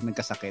kasi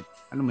nagkasakit.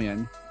 Ano mo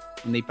yun?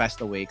 And they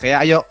passed away.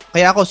 Kaya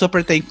ako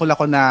super thankful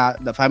ako na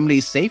the family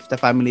is safe, the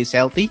family is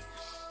healthy.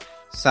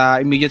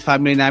 Sa immediate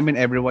family namin,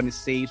 everyone is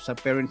safe. Sa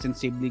parents and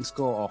siblings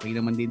ko, okay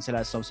naman din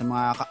sila. So, sa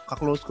mga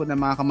ka-close ko na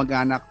mga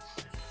kamag-anak,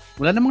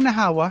 wala namang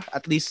nahawa,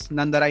 at least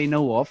none that I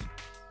know of.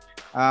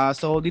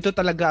 So, dito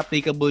talaga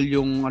applicable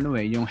yung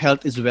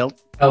health is wealth.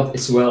 Health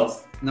is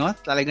wealth. No?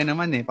 Talaga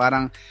naman eh.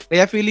 Parang,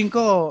 kaya feeling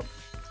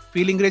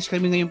rich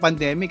kami ngayong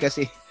pandemic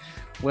kasi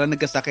wala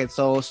nagkasakit.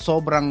 So,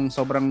 sobrang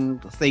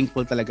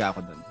thankful talaga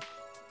ako doon.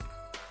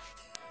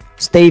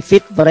 Stay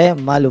fit, pare.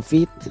 Malo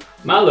fit.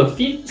 Malo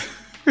fit?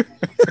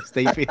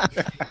 Stay fit.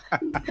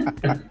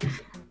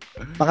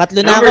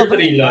 Pangatlo na ako.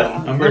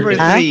 Number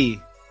 3.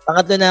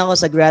 Pangatlo na ako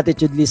sa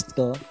gratitude list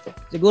ko.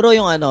 Siguro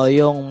yung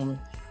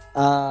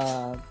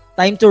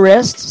time to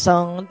rest.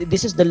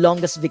 This is the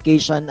longest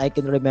vacation I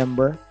can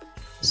remember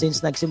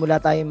since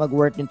nagsimula tayo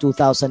mag-work in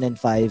 2005.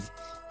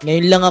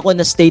 Ngayon lang ako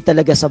na-stay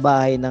talaga sa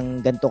bahay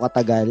ng ganito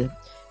katagal.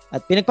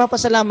 At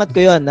pinagpapasalamat ko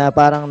yon na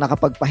parang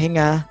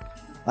nakapagpahinga.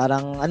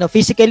 Parang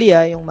physically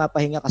yung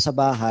mapahinga ka sa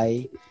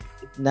bahay.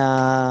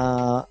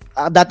 Na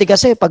dati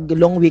kasi pag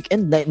long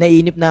weekend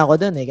naiinip na ako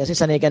doon kasi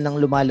sanay ka nang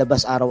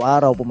lumalabas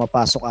araw-araw,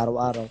 pumapasok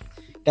araw-araw.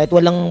 Kahit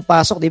walang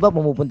pasok, 'di ba?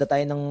 Pumupunta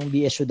tayo ng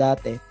BSU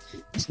dati.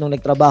 Tapos nung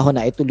nagtrabaho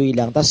na ituloy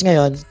lang. Tapos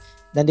ngayon,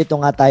 nandito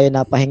nga tayo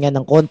na pahinga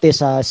ng konti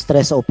sa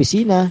stress sa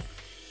opisina,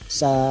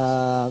 sa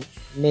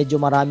medyo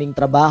maraming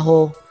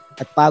trabaho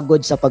at pagod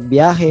sa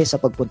pagbiyahe, sa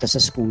pagpunta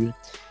sa school.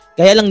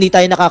 Kaya lang di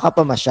tayo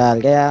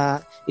nakakapamasyal. Kaya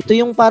ito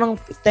yung parang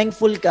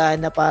thankful ka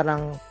na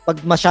parang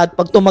pag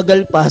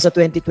tumagal pa sa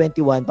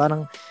 2021,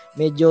 parang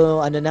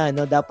medyo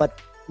dapat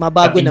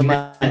mabago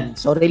naman.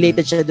 So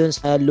related siya dun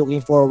sa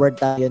looking forward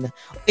tayo na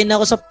okay na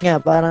ako sa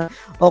parang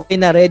okay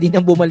na, ready na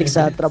bumalik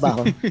sa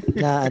trabaho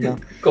na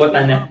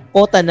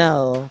Kota na.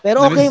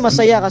 Pero okay,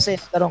 masaya kasi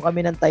karon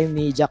kami ng time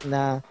ni Jack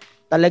na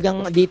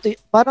talagang dito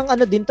parang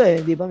din to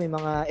di ba? May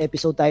mga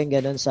episode tayong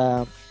ganun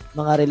sa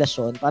mga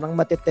relasyon, parang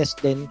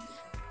matetest din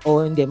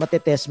o hindi,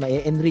 matetest,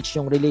 ma-enrich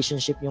yung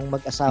relationship yung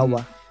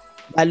mag-asawa.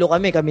 Lalo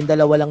kaming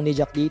dalawa lang ni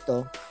Jack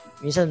dito.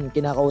 Minsan,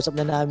 kinakausap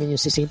na namin yung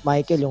si St.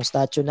 Michael, yung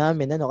statue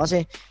namin.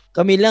 Kasi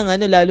kami lang,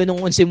 lalo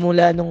nung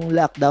simula nung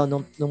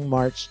lockdown, nung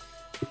March,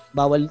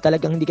 bawal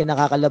talagang hindi ka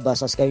nakakalabas,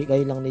 as kayo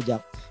lang ni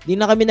Jack.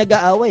 Hindi na kami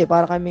nag-aaway,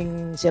 para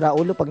kaming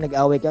siraulo pag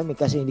nag-aaway kami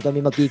kasi hindi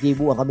kami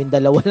magkikibuan, kaming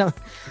dalawa lang.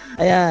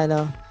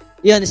 Ayan,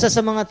 yun, isa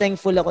sa mga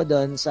thankful ako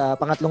doon sa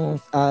pangatlong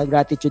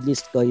gratitude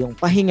list ko, yung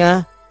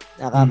pahinga.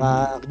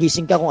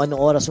 Nakakagising ka kung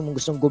anong oras mo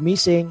gustong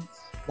gumising.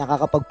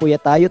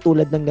 Nakakapagpuya tayo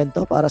tulad ng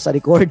ganito para sa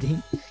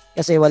recording.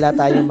 Kasi wala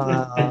tayong mga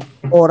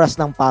oras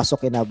ng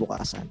pasok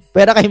kinabukasan.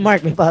 Pero kay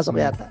Mark, may pasok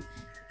yata.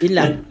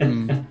 Ilan?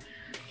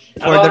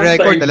 For the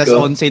record, alas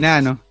 11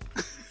 na, no?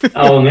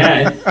 Oo nga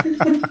eh.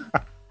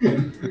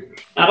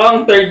 Ako ang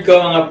third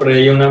ko, mga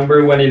pre, yung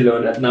number 1 ni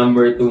Lon at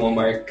number 2 mo,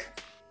 Mark.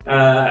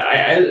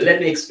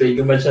 Let me explain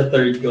kung ba siya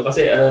third ko.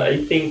 Kasi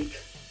I think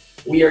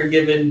we are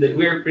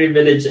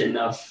privileged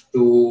enough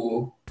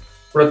to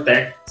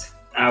protect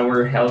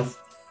our health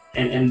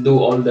and do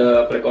all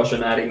the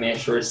precautionary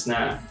measures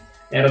na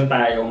meron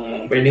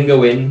tayong pwedeng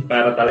gawin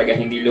para talaga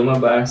hindi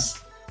lumabas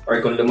or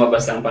kung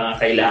lumabas lang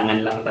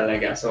pangakailangan lang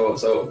talaga. So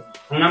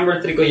ang number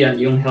 3 ko yan,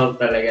 yung health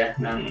talaga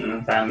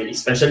ng family.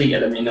 Especially,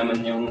 alam niyo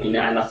naman yung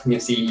inaanak niyo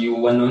si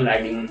Yuan,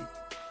 laging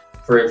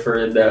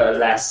for the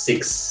last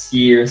 6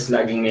 years,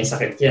 laging may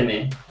sakit yan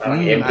eh.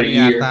 Parang every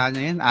year. Yata na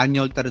yan?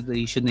 Annual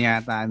tradition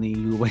na yata ni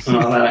Yuan.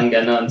 Parang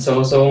ganon.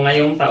 So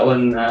ngayong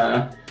taon,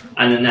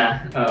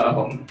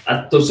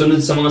 at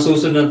susunod sa mga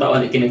susunod na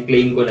taon,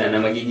 ikinag-claim ko na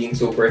magiging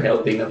super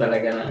healthy na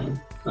talaga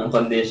ng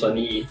condition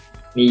ni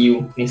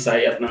Yu, ni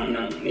Sai at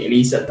ni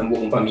Elisa at ng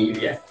buong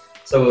pamilya.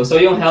 So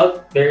yung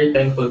health, very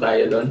thankful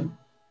tayo doon.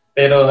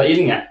 Pero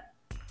yun nga,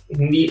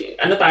 hindi,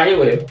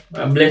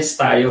 blessed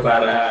tayo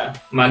para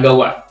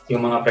magawa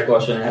yung mga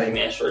precautionary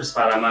measures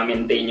para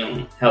ma-maintain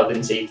yung health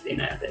and safety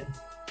natin.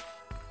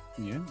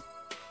 Yeah.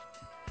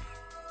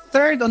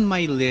 Third on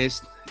my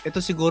list, ito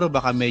siguro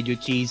baka medyo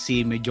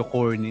cheesy, medyo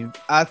corny.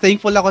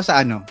 Thankful ako sa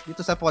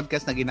dito sa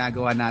podcast na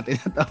ginagawa natin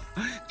ito,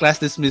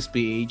 Class Dismissed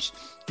PH.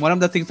 One of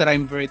the things that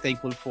I'm very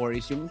thankful for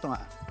is yung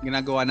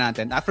ginagawa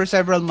natin. After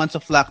several months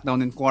of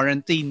lockdown and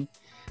quarantine,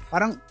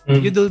 parang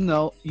you don't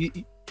know,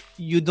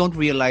 you don't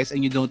realize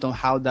and you don't know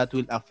how that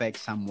will affect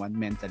someone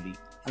mentally.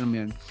 Alam mo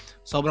yun?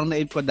 Sobrang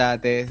naive ko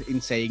dati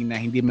in saying na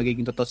hindi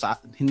magiging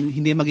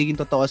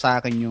totoo sa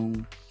akin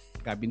yung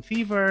cabin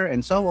fever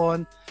and so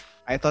on.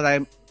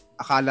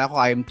 Akala ko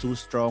I am too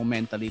strong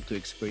mentally to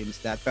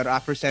experience that. Pero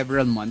after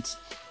several months,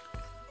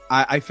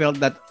 I felt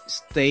that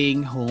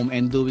staying home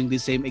and doing the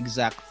same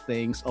exact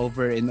things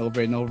over and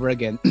over and over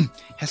again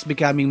has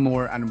becoming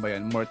more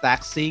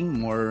taxing,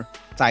 more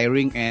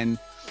tiring,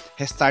 and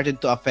has started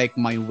to affect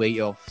my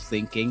way of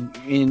thinking.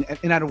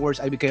 In other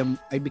words, I became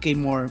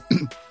more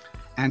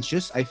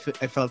anxious. I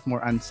felt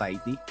more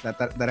anxiety that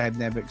I have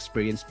never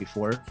experienced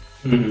before.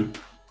 Mm-hmm.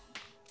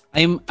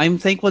 I'm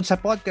thankful sa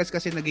podcast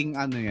kasi naging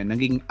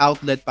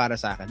outlet para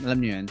sa akin.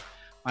 Alam niyo yun?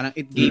 Parang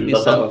it gave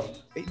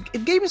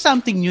me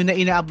something new na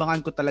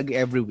inaabangan ko talaga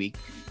every week.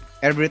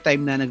 Every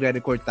time na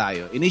nagre-record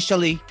tayo.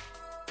 Initially,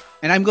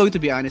 and I'm going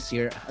to be honest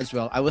here as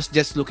well, I was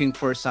just looking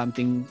for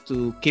something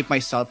to keep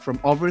myself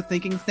from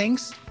overthinking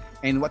things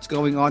and what's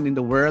going on in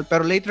the world.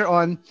 Pero later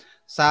on,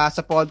 sa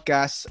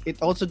podcast, it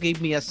also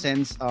gave me a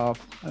sense of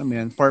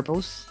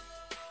purpose.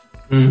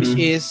 Mm-hmm. Which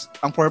is,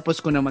 ang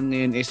purpose ko naman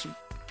ngayon is,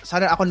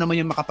 sana ako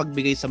naman yung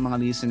makapagbigay sa mga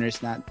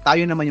listeners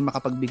tayo naman yung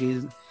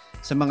makapagbigay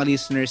sa mga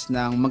listeners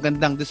ng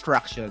magandang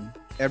distraction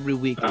every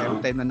week, every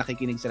time na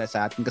nakikinig sila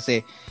sa atin.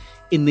 Kasi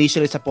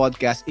initially sa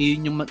podcast,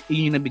 yun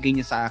yung nabigay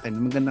niya sa akin,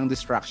 magandang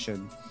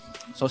distraction.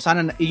 So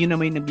sana yun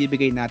naman yung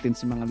nabibigay natin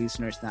sa mga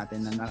listeners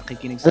natin na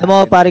nakikinig sa atin. Alam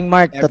mo, paring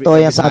Mark, totoo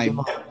yan sa atin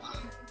mo.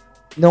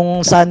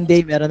 Nung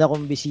Sunday, meron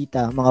akong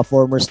bisita, mga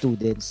former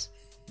students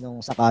nung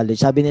sa college.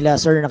 Sabi nila,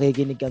 sir,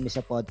 nakikinig kami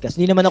sa podcast.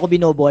 Hindi naman ako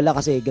binobola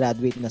kasi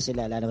graduate na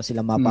sila. Wala naman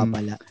sila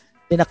mapapala.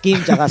 Tina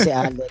Kim tsaka si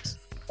Alex.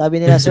 Sabi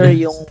nila, sir,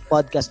 yung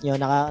podcast nyo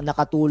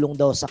nakatulong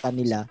daw sa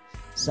kanila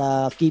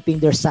sa keeping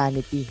their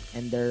sanity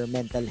and their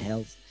mental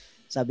health.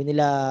 Sabi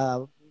nila,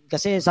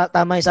 kasi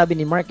tama yung sabi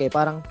ni Mark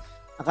parang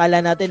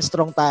akala natin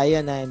strong tayo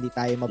na hindi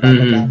tayo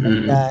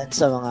mapapaglaban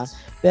sa mga,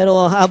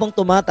 pero habang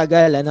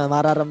tumatagal,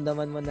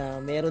 mararamdaman mo na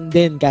meron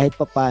din kahit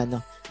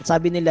papano. At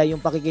sabi nila, yung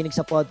pakikinig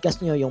sa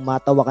podcast nyo, yung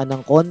matawa ka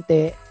ng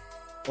konti,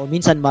 o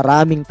minsan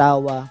maraming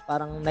tawa,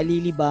 parang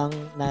nalilibang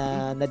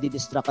na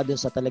nadidistract ka dun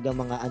sa talagang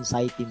mga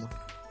anxiety mo.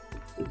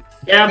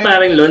 Kaya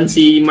parang Lon,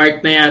 si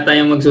Mark na yata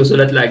yung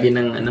magsusulat lagi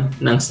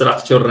ng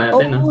structure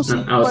natin,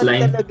 ng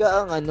outline. Si Mark talaga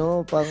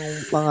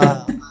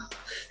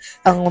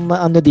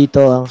ang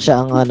dito,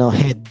 siya ang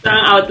head. Siya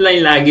ang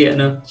outline lagi,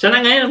 Siya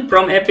na ngayon,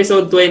 from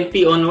episode 20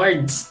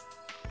 onwards.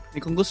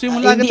 Kung gusto mo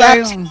lagi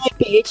tayo.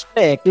 PH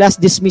class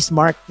dismiss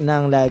Mark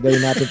nang lagay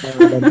natin.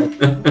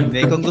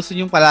 Hindi, kung gusto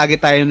nyo palagi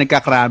tayo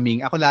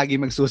nagka-cramming, ako lagi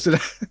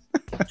magsusulat.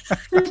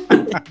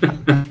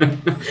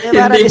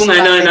 Hindi pong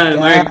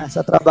Mark.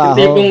 Sa trabaho.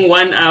 Hindi pong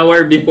 1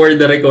 hour before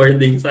the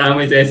recording sa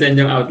may session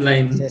yung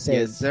outline. Yes,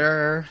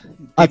 sir.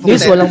 At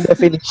least walang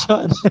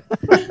definition.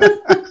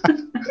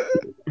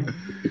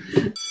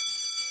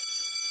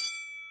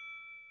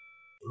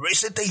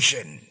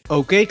 Recitation.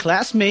 Okay,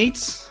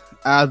 classmates.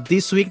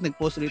 This week,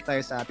 nag-post ulit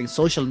tayo sa ating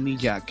social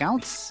media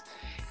accounts.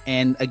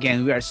 And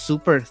again, we are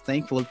super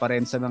thankful pa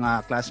rin sa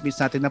mga classmates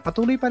natin na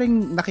patuloy pa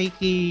rin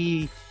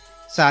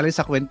nakikisali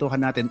sa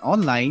kwentuhan natin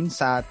online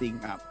sa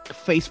ating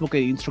Facebook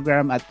and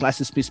Instagram at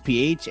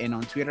ClassDismissPH and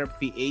on Twitter,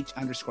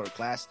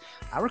 PH_class.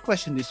 Our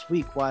question this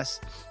week was,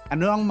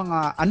 ano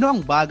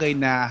ang bagay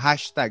na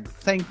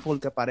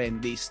 #thankful ka pa rin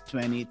this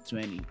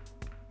 2020?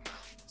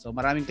 So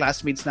maraming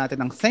classmates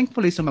natin ang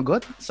thankfully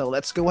sumagot. So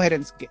let's go ahead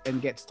and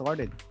get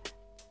started.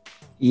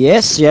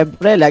 Yes,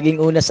 syempre, laging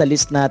una sa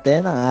list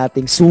natin ang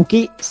ating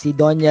suki, si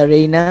Doña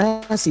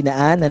Reyna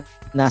Sinaan na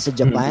nasa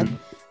Japan.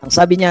 Ang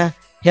sabi niya,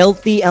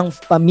 healthy ang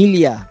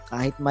pamilya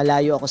kahit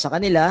malayo ako sa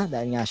kanila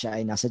dahil nga siya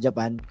ay nasa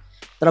Japan.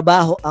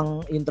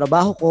 Yung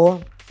trabaho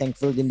ko,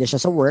 thankful din siya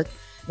sa work,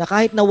 na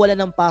kahit nawala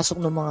ng pasok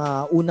ng mga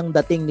unang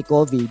dating ni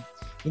COVID,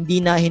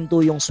 hindi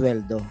nahinto yung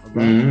sweldo.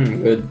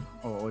 Good.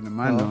 Oo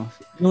naman,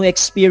 New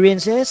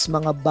experiences,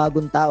 mga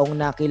bagong taong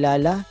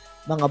nakilala,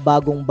 mga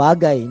bagong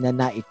bagay na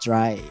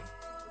na-try.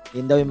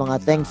 Yun daw yung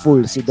mga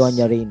thankful si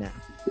Doña Reyna.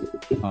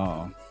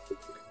 Oo.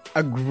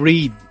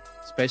 Agreed.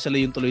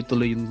 Especially yung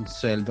tuloy-tuloy yung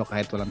sweldo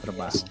kahit walang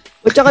trabaho.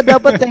 At saka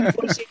dapat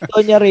thankful si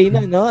Doña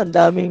Reyna, Ang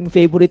daming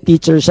favorite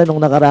teacher siya nung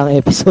nakaraang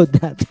episode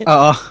natin.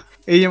 Oo.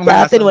 Yung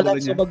sa atin,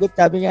 walang sumagot.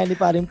 Sabi nga ni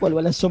Paring Paul,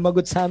 walang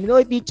sumagot sa amin.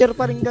 Oy, teacher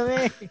pa rin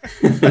kami.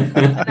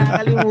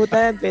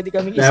 Nakakalimutan. Pwede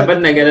kami isa.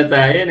 Dapat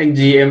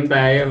nag-GM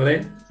tayo,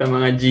 pre, sa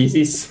mga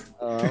GCs.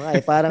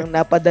 Parang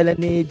napadala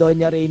ni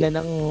Doña Reyna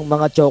ng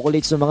mga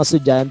chocolates ng mga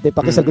estudyante.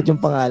 Pakisagot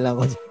yung pangalan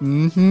ko.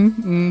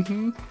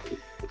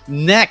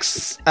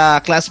 Next,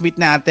 classmate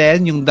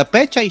natin, yung The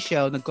Pechay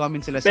Show.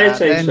 Nag-comment sila sa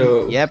atin.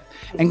 Show. Yep.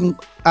 And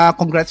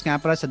congrats nga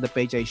pala sa The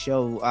Pechay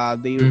Show.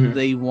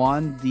 They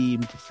won the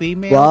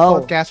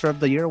Female Podcaster of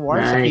the Year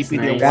award. Nice, sa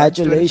PPD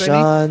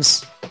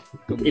Congratulations.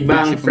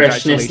 Iba ang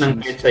freshness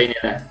ng Pechay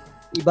nila.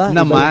 Iba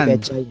naman. Yung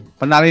Pechay.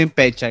 Panalo yung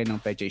Pechay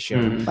ng Pechay Show.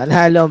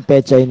 Panalo ang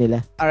Pechay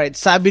nila. Alright,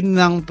 sabi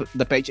ng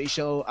The Pechay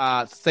Show,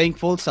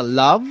 thankful sa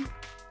love,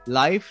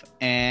 life,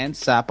 and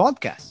sa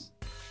podcast.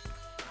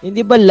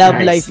 Hindi ba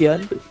love life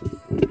yun?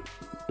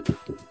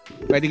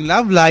 Pwedeng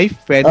love life,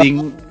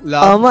 pwedeng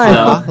love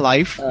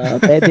life.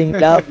 Pwedeng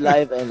love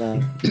life and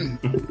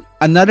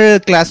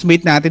Another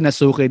classmate natin na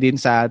suki din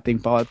sa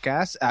ating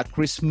podcast,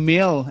 Chris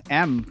Mill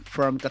M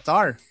from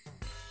Qatar.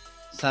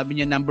 Sabi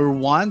niya, number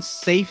 1,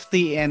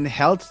 safety and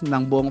health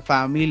ng buong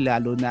family,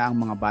 lalo na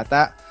ang mga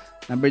bata.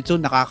 Number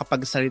 2,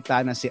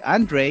 nakakapagsalita na si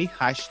Andre,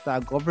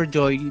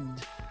 #overjoyed.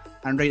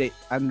 Andre,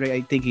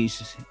 I think he's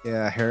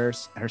her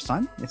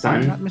son, if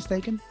I'm not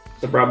mistaken.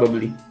 So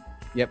probably.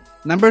 Yep.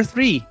 Number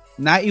 3,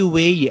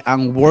 naiweigh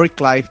ang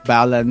work-life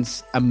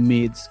balance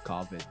amidst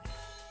COVID.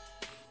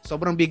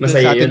 Sobrang big deal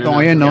sa atin po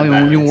ngayon, no?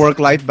 Yung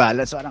work-life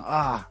balance. Parang,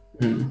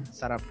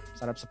 sarap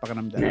sa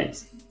pakiramdam.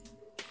 Nice.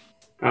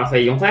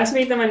 Okay, yung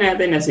classmate naman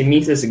natin na si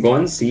Mrs.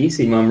 Gonzi,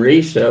 si Ma'am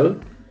Rachel,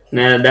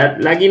 na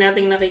lagi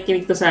nating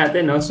nakikinig to sa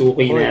atin, no?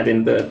 Suki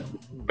natin to.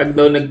 Pag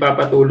daw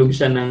nagpapatulog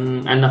siya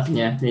ng anak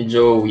niya, ni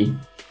Joey,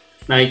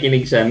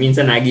 nakikinig siya.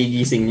 Minsan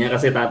nagigising niya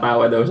kasi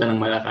tatawa daw siya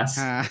ng malakas.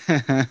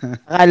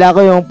 Akala ko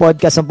yung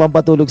podcast ang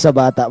pampatulog sa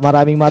bata.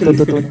 Maraming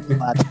matututunan sa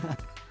bata.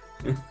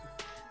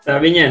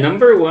 Sabi niya,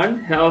 number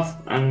 1, health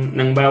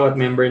ng bawat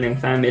member ng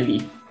family.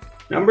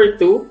 Number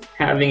 2,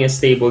 having a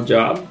stable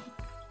job.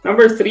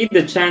 Number 3,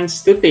 the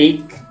chance to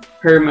take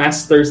her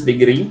master's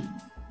degree.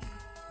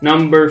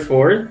 Number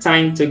 4,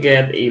 time to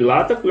get a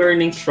lot of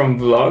learnings from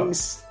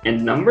vlogs.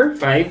 And number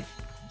 5,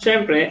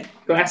 syempre,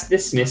 Class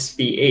Dismiss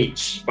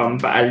PH.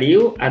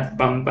 Pampaaliw at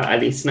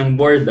pampaalis ng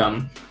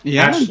boredom.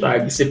 Yeah.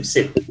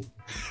 #sipsip.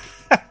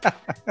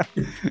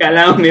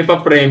 Kala mo may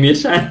pa-premyo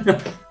siya.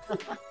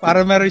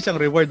 Para meron siyang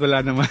reward,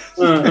 wala naman.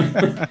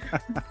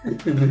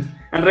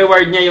 Ang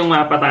reward niya yung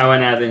mapatawa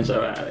natin siya.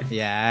 Pare.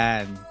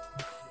 Yan.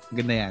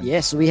 Ganda yan.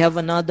 Yes, we have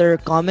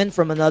another comment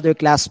from another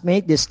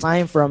classmate. This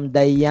time from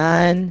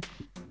Diane.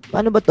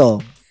 Paano ba to?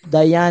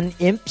 Diane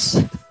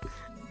Imps.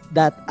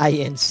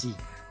 .inc.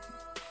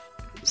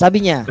 Sabi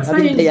niya,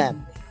 Diane,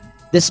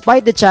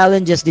 despite the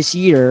challenges this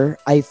year,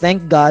 I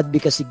thank God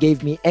because He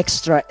gave me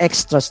extra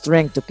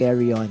strength to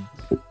carry on.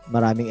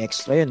 Maraming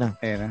extra yun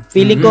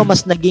Feeling ko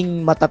mas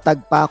naging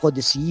matatag pa ako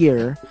this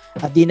year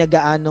at di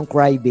nagaanong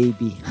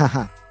crybaby.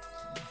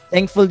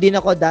 Thankful din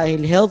ako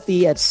dahil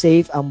healthy at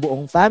safe ang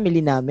buong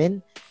family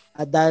namin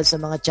at dahil sa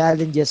mga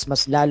challenges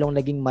mas lalong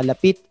naging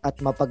malapit at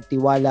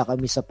mapagtiwala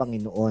kami sa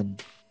Panginoon.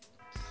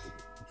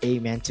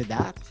 Amen to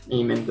that.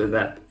 Amen to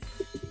that.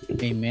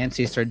 Amen,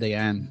 Sister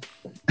Diane.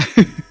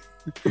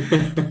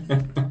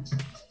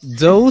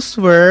 Those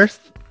were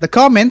the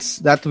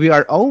comments that we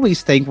are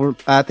always thankful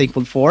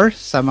for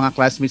sa mga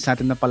classmates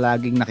natin na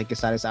palaging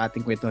nakikisali sa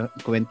ating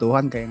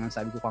kwentuhan. Kaya nga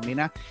sabi ko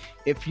kanina,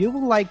 if you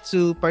would like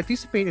to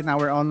participate in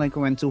our online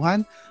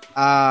kwentuhan,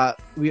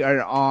 we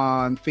are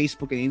on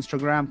Facebook and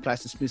Instagram,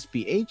 Class Dismiss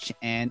PH,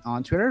 and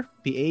on Twitter,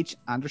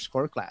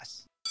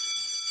 PH_class.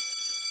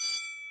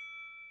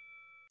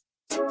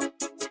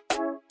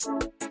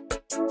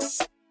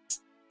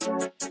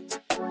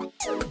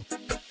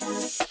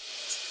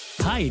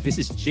 Hi, this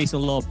is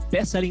Jason Law,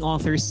 best-selling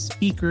author,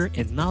 speaker,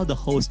 and now the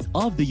host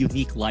of the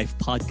Unique Life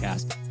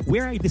podcast,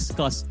 where I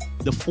discuss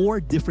the 4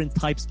 different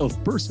types of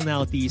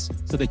personalities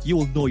so that you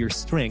will know your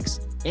strengths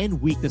and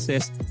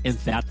weaknesses and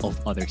that of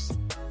others.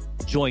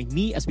 Join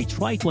me as we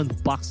try to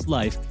unbox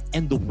life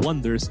and the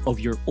wonders of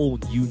your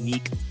own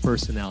unique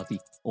personality.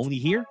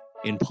 Only here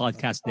in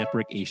Podcast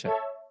Network Asia.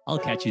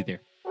 I'll catch you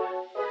there.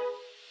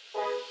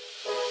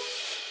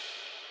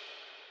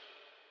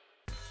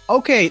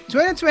 Okay,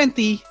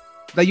 2020,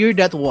 the year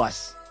that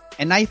was.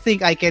 And I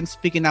think I can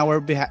speak in our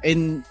behalf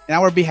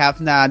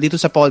na dito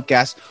sa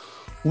podcast.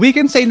 We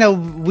can say na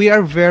we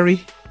are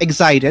very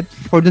excited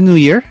for the new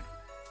year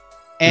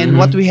and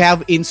what we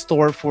have in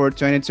store for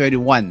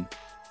 2021.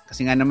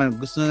 Kasi nga naman,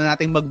 gusto na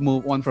nating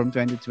mag-move on from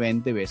 2020.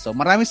 So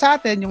marami sa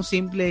atin yung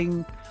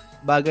simpleng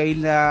bagay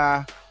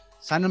na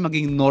sana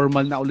maging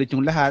normal na ulit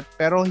yung lahat.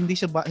 Pero hindi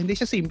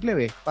siya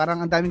simple Parang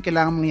ang daming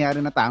kailangan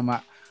mangyari na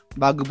tama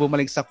bago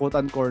bumalik sa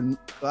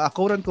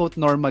quote-unquote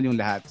normal yung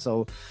lahat.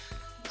 So,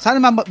 sana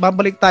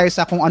babalik tayo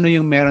sa kung ano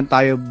yung meron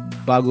tayo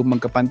bago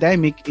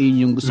magka-pandemic,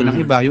 yung gusto ng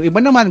iba. Yung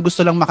iba naman, gusto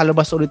lang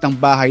makalabas ulit ng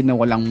bahay na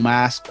walang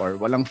mask or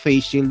walang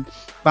face shield.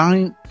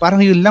 Parang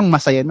yun lang,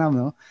 masaya na,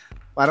 no?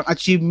 Parang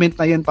achievement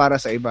na yun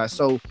para sa iba.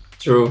 So,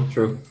 True.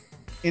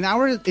 In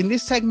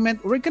this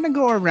segment, we're gonna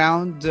go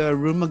around the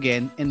room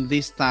again, and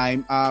this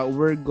time,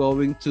 we're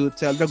going to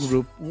tell the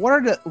group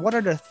what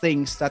are the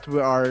things that we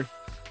are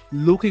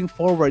looking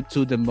forward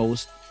to the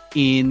most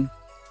in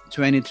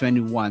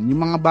 2021. Yung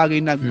mga bagay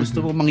na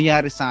gusto mo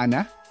mangyari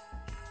sana,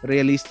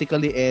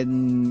 realistically,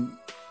 and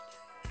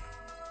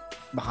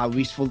baka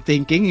wishful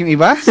thinking yung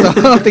iba. So,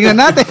 tingnan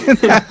natin.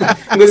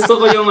 gusto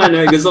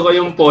ko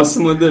yung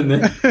pause mo dun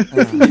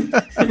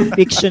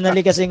Fictionally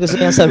kasi yung gusto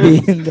niyang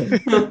sabihin dun.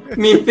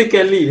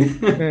 Mythically.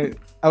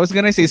 I was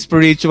gonna say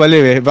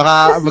spiritually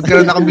Baka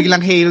magkaroon ako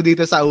biglang halo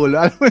dito sa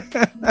ulo.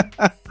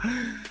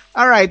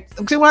 Alright,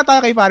 magsimula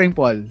tayo kay paring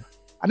Paul.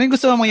 Ano yung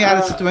gusto mo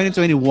mangyari sa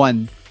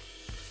 2021?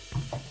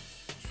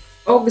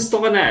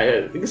 Gusto ko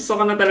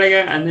na talaga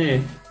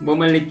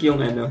bumalik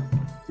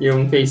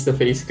yung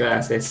face-to-face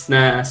classes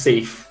na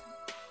safe.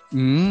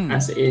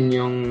 As in,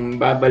 yung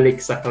babalik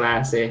sa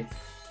klase,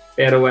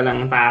 pero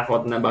walang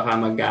takot na baka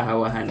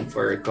magkahawahan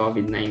for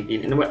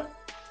COVID-19. Ano ba?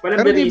 One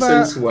of the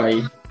reasons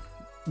why.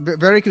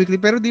 Very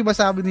quickly, pero di ba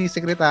sabi ni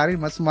Secretary,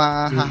 mas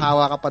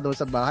mahahawa ka pa daw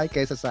sa bahay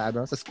kaysa sa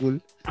school?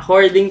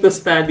 According to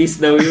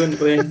studies daw yun,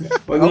 friend.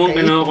 Huwag mong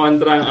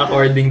kinokontra ang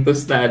according to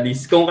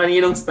studies. Kung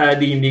kaninong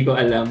study, hindi ko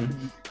alam.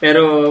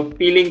 Pero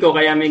feeling ko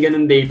kaya may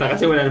ganun data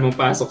kasi wala namang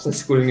pasok sa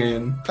school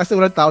ngayon. Kasi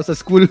walang tao sa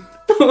school.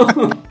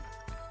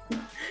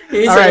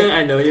 Yung isa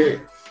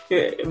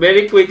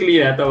very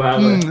quickly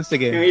natawa ko.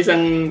 Sige.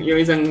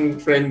 Yung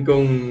isang friend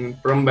kong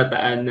from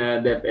Bataan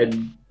na DepEd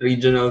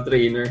regional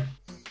trainer.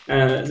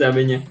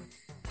 Sabi niya,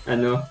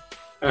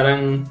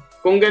 parang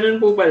kung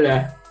ganun po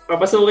pala,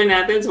 papasukin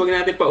natin, so wag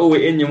natin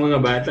pauwiin yung mga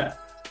bata.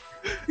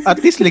 At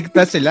least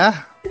ligtas sila.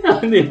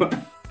 Di ba?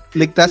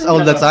 Ligtas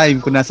all the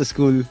time kung nasa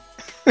school.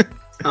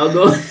 I'll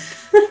go.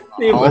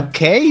 Diba?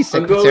 Okay,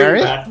 Secretary.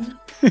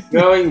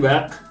 Going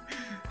back.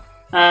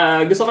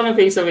 Gusto ko ng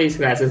face-to-face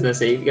classes na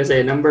safe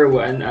kasi number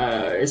one,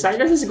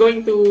 Silas is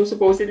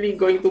supposedly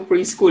going to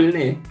preschool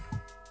na eh.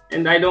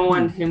 And I don't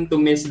want him to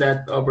miss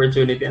that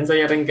opportunity. Ang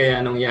saya rin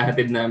kaya nung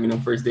yahatid namin ng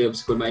first day of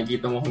school,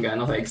 makikita mo kung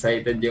gaano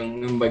ka-excited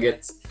yung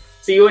bagets.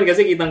 Si Iwan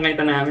kasi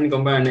kitang-kita namin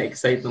kung paano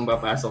na-excite nung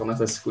papasok na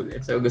sa school.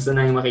 Eh. So gusto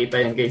namin makita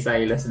yan kay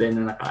Silas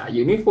din na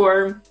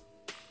naka-uniform,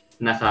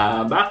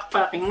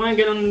 naka-backpack, yung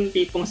mga ganun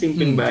tipong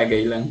simpleng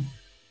bagay lang.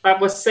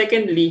 Tapos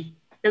secondly,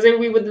 kasi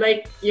we would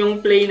like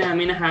yung play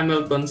namin na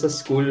Hamilton sa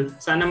school.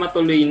 Sana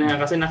matuloy na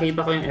kasi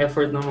nakita ko yung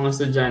effort ng mga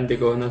estudyante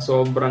ko na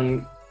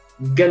sobrang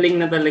galing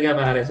na talaga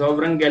pare.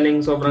 Sobrang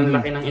galing, sobrang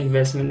laki ng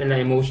investment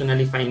nila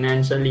emotionally,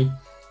 financially,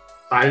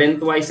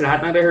 talent-wise.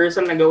 Lahat ng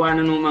rehearsal nagawa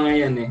na nung mga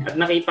yan eh. At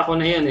nakita ko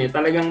na yun eh.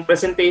 Talagang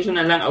presentation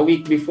na lang a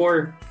week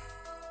before.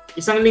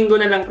 Isang linggo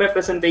na lang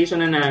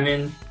pre-presentation na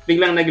namin.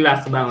 Biglang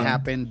nag-lockdown.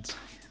 Happened.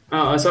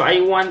 So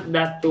I want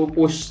that to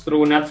push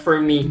through, not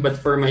for me, but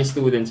for my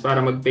students para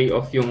mag-pay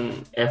off yung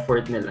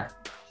effort nila.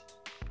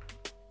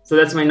 So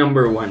that's my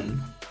number one.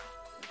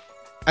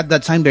 At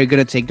that time, they're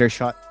gonna take their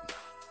shot.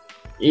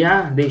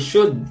 Yeah, they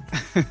should.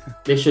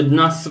 They should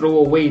not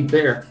throw away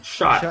their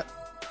shot.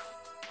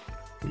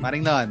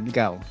 Maring noon,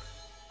 ikaw.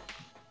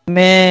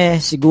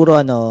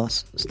 Siguro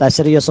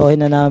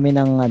seryosohin na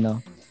namin ang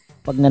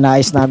pag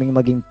nanais naming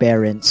maging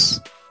parents.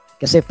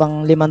 Kasi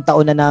pang 5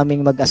 taon na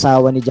naming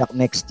mag-asawa ni Jack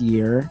next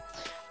year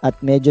at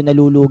medyo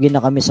nalulugi na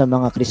kami sa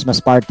mga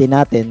Christmas party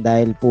natin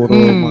dahil puro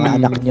mga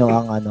anak nyo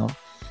ang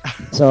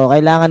So,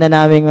 kailangan na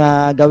namin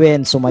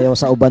gawin, sumayaw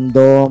sa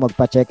ubando,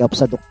 magpa-check up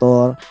sa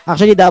doktor.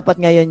 Actually, dapat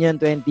ngayon yun,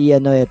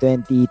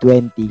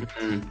 2020.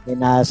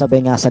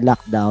 Nasabay nga sa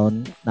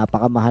lockdown,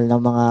 napakamahal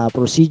ng mga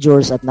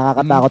procedures at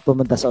nakakatakot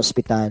pumunta sa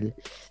ospital.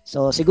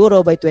 So,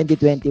 siguro by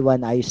 2021,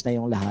 ayos na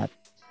yung lahat.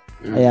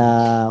 Kaya,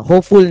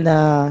 hopeful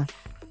na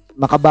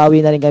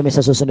makabawi na rin kami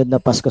sa susunod na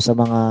Pasko sa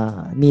mga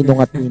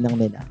ninong at ninang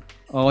nila.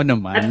 Oo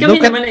naman. At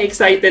kami naman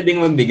excited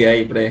ding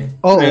magbigay, pre.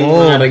 Ng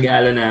mga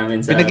regalo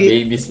namin sa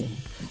babies.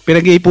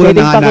 Pinag-iipunan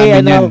na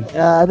namin yan.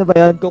 Ano ba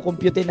yun?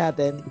 Kukumputin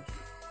natin.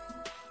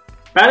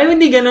 Parang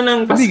hindi ganun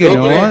ang Pasko. Hindi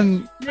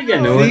ganun.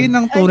 Hindi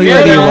nang tunay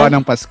na diwa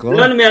ng Pasko.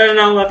 Noon, meron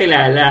na akong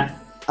kakilala.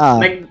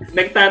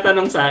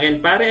 Nagtatanong sa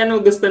akin, pare,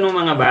 ano gusto ng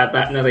mga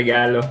bata na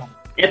regalo?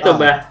 Eto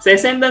ba?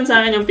 Sesendan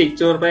sa akin yung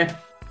picture, pre.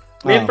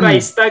 May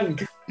price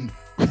tag.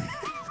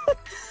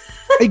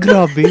 Ay,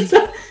 grabe.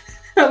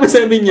 Tapos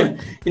sabi niya,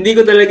 hindi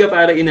ko talaga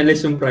para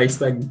inalis yung price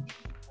tag.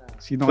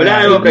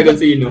 Wala naman pre kung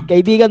sino.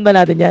 Kaibigan ba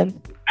natin yan?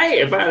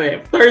 Ay,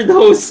 pare, third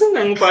host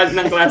ng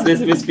Class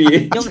Dismiss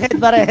PH. Yung head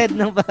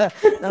ng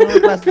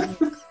Class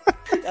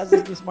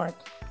Dismiss Mark.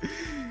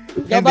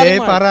 Hindi,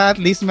 para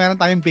at least meron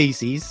tayong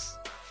basis.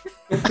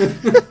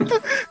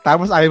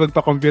 Tapos ayaw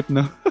magpa-compute,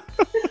 no?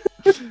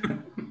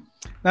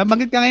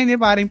 Nabanggit ka ngayon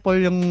paring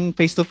Paul yung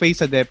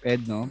face-to-face sa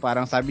DepEd, no?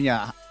 Parang sabi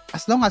niya,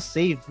 as long as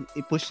safe,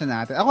 i-push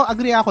na natin.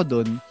 Agree ako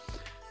dun.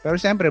 Pero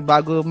siyempre,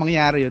 bago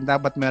mangyari yun,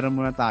 dapat meron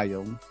muna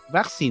tayong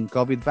vaccine,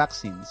 COVID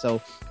vaccine. So,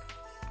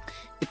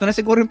 ito na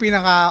siguro yung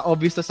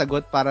pinaka-obvious na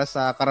sagot para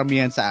sa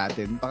karamihan sa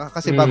atin.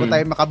 Kasi bago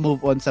tayo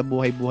makamove on sa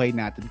buhay-buhay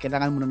natin,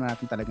 kailangan muna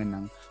natin talaga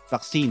ng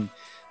vaccine.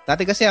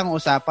 Dati kasi ang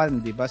usapan,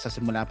 di ba, sa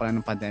simula pa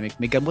lang ng pandemic,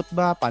 may gamot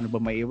ba? Paano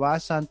ba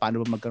maiwasan? Paano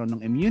ba magkaroon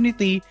ng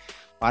immunity?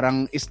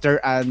 Parang is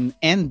there an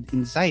end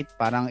in sight?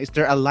 Parang is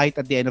there a light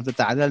at the end of the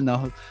tunnel?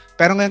 No?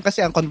 Pero ngayon kasi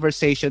ang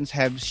conversations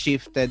have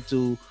shifted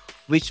to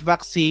which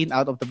vaccine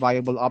out of the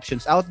viable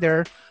options out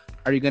there?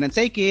 Are you gonna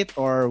take it?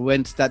 Or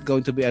when's that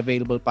going to be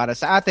available para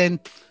sa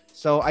atin?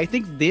 So I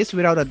think this,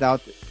 without a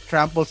doubt,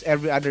 tramples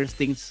every other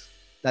things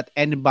that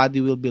anybody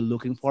will be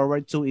looking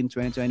forward to in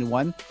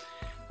 2021.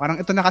 Parang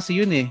ito na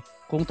kasi yun eh.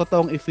 Kung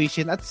totoong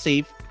efficient at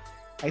safe,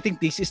 I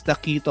think this is the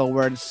key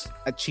towards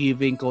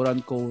achieving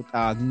quote-unquote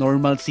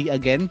normalcy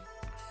again.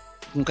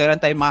 Kung kailan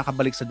tayo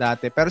makakabalik sa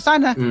dati. Pero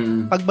sana,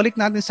 pagbalik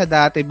natin sa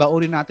dati,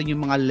 baunin natin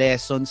yung mga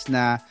lessons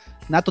na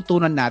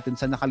natutunan natin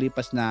sa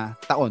nakalipas na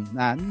taon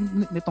na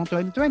nitong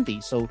 2020.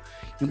 So,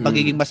 yung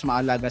pagiging mas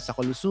maalaga sa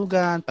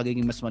kalusugan,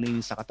 pagiging mas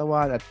malinis sa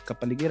katawan at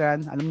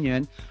kapaligiran, alam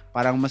niyo yun,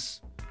 parang mas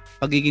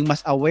pagiging mas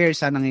aware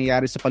sa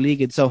nangyayari sa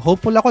paligid. So,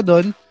 hopeful ako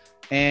doon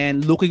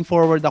and looking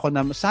forward ako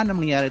na sana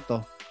mangyari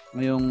to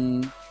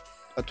ngayong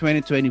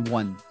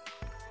 2021.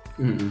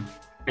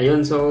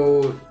 Ayun, so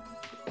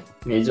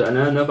medyo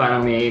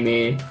parang may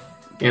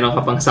meron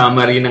ka pang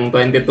summary ng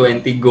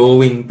 2020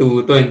 going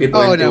to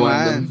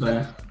 2021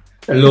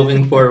 sa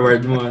looking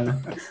forward mo.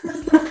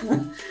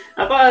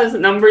 Ako,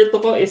 number 2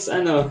 ko is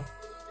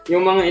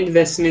yung mga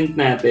investment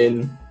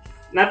natin.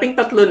 Nating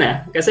tatlo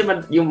na. Kasi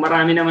yung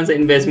marami naman sa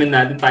investment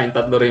natin, tayong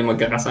tatlo rin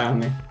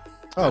magkakasama.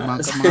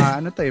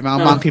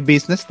 Mga monkey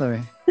business to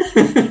eh.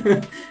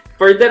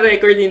 For the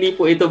record, hindi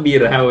po ito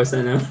beer house,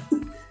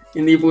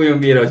 Hindi po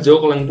yung beer house.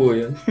 Joke lang po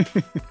yun.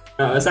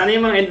 Sana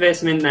yung mga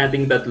investment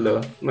nating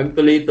tatlo,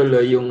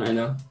 magtuloy-tuloy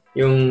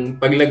yung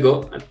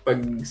paglago at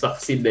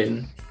pag-succeed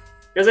din.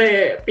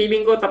 Kasi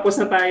feeling ko tapos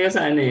na tayo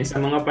sa sa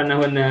mga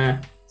panahon na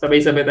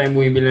sabay-sabay tayong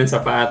bumibili ng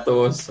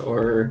sapatos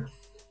or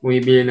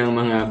bumibili ng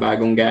mga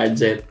bagong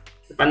gadget.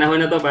 Panahon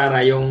na to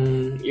para yung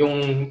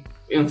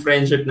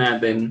friendship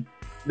natin,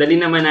 dali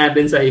naman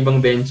natin sa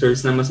ibang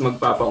ventures na mas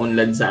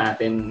magpapaunlad sa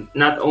atin.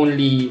 Not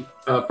only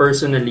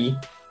personally,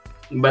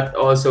 but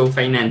also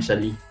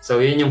financially.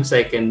 So, yun yung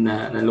second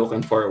na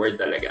looking forward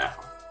talaga ako.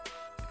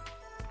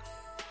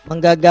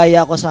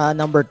 Manggagaya ako sa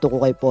number 2 ko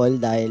kay Paul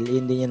dahil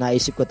yun din yung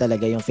naisip ko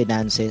talaga, yung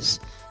finances.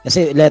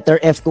 Kasi letter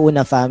F ko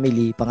una,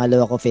 family,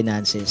 pangalawa ko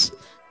finances.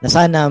 Na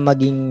sana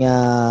maging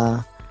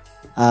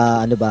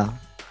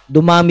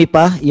dumami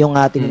pa yung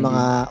ating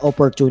mga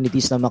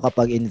opportunities na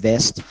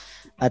makapag-invest.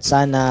 At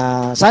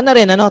sana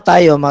rin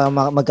tayo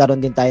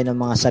magkaroon din tayo ng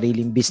mga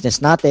sariling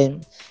business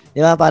natin. 'Di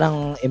ba?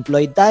 Parang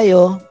employed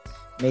tayo,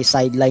 may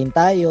sideline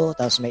tayo,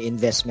 tapos may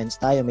investments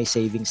tayo, may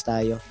savings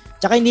tayo.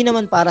 Tsaka hindi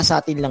naman para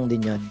sa atin lang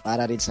din 'yon,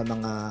 para rin sa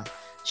mga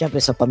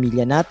syempre sa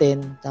pamilya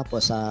natin,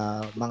 tapos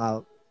sa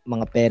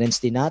mga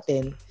parents din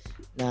natin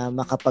na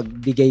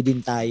makapagbigay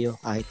din tayo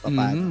kahit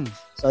papaano.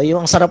 So,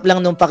 yung ang sarap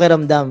lang nung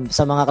pakiramdam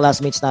sa mga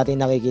classmates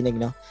natin nakikinig,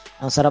 no?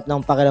 Ang sarap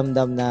ng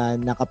pakiramdam na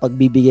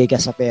nakapagbibigay ka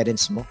sa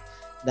parents mo.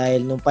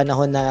 Dahil nung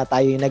panahon na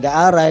tayo yung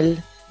nag-aaral,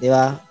 di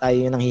ba? Tayo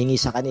yung nanghingi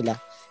sa kanila.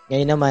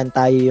 Ngayon naman,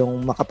 tayo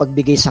yung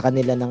makapagbigay sa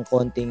kanila ng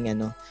konting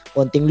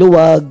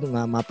luwag,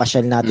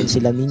 mapasyal natin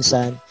sila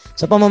minsan.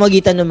 Sa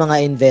pamamagitan ng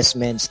mga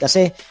investments.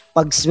 Kasi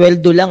pag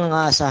sweldo lang ang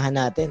aasahan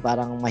natin,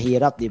 parang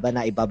mahirap, di ba?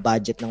 Na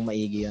iba-budget ng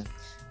maigi yun.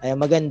 Kaya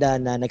maganda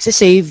na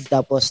nagsisave,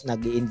 tapos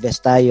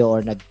nag-i-invest tayo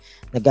or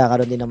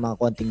nagkakaroon din ng mga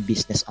konting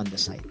business on the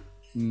side.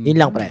 Yun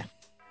lang, pre.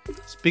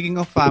 Speaking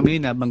of family,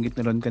 nabanggit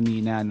na ron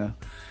kanina,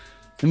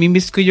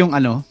 namimiss ko yung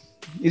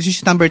is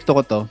number 2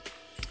 ko to,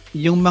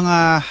 yung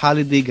mga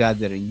holiday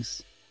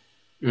gatherings.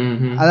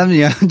 Alam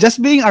niyo,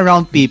 just being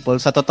around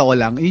people, sa totoo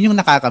lang, yun yung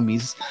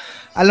nakakamiss.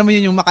 Alam mo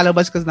yun, yung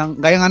makalabas ka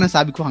gaya nga ng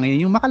sabi ko kanina,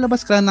 yung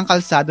makalabas ka lang ng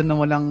kalsada na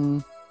walang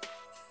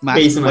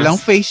mask,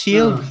 walang face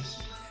shield.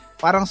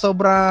 Parang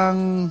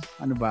sobrang,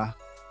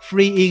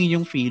 freeing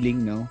yung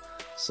feeling, no?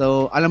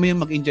 So, alam mo yung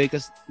mag-enjoy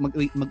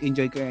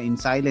ka in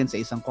silence sa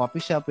isang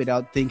coffee shop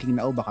without thinking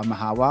na, baka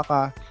mahawa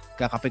ka,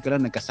 kakape ka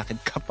lang,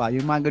 nagkasakit ka pa,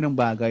 yung mga ganung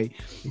bagay.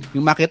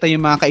 Yung makita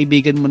yung mga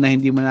kaibigan mo na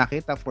hindi mo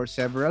nakita for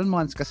several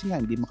months kasi nga,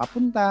 hindi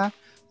makapunta,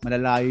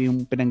 malalayo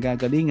yung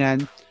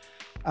pinanggagalingan,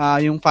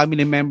 yung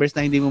family members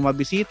na hindi mo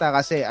mabisita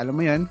kasi, alam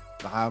mo yun,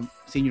 baka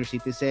senior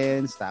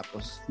citizens,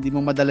 tapos hindi mo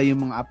madala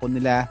yung mga apo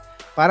nila.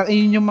 Parang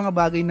yun yung mga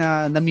bagay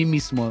na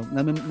namimiss mo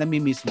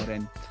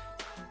rin.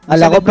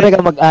 Alam ko pre ka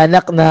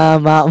mag-anak na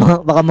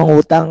baka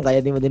mangutang kaya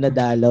di mo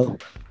dinadalaw.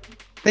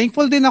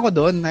 Thankful din ako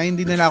doon na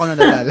hindi nila ako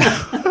nadadalaw.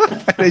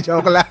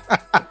 Joke lang.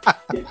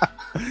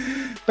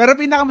 Pero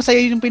pinakamasaya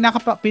yung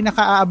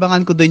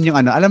pinaka-aabangan ko doon yung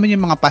alam mo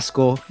yung mga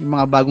Pasko, yung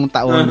mga bagong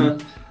taon,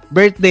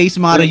 birthdays,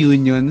 mga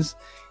reunions.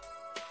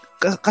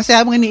 Kasi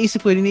habang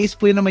iniisip ko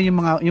naman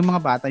yung mga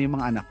bata, yung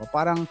mga anak ko.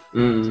 Parang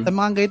sa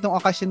mga ganitong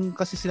occasion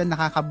kasi sila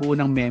nakakabuo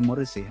ng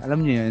memories eh.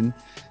 Alam niyo yun?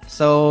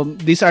 So,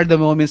 these are the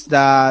moments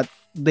that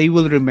they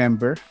will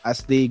remember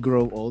as they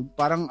grow old.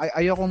 Parang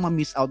ayoko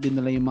ma-miss out din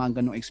nila yung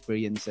mga ganong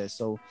experiences.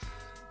 So,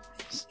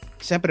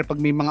 siyempre,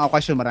 pag may mga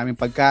occasion, maraming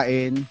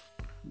pagkain,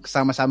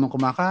 kasama-samang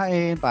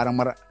kumakain, parang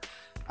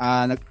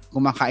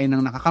kumakain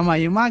ng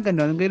nakakamay, yung mga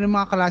ganon, ganun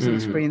mga klaseng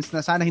experience na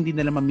sana hindi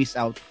nila ma-miss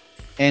out.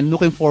 And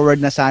looking forward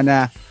na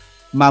sana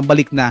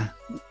mabalik na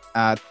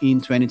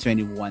in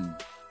 2021.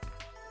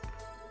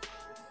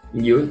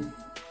 Yun.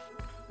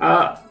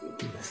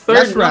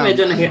 Third na,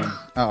 medyo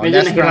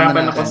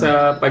nahirapan ako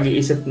sa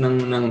pag-iisip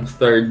ng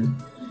third.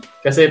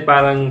 Kasi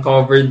parang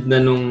covered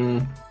na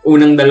nung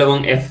unang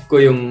dalawang F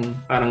ko yung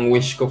parang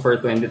wish ko for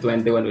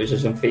 2021, which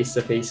is yung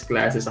face-to-face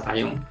classes saka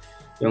yung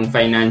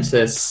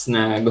finances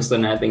na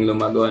gusto nating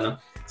lumago.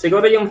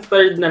 Siguro yung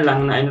third na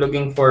lang na I'm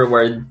looking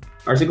forward,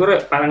 or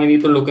siguro parang hindi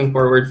to looking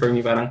forward for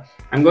me, parang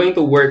I'm going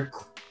to work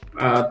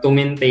to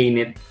maintain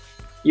it.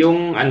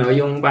 Yung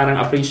parang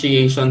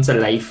appreciation sa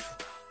life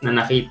na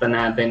nakita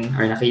natin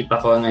or nakita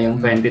ko ngayong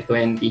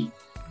 2020.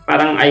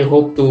 Parang I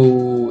hope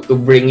to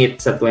bring it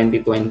sa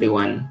 2021.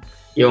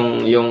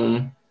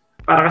 Yung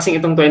para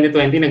kasing itong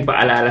 2020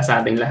 nagpaalala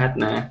sa ating lahat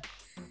na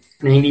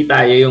hindi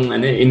tayo yung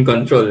in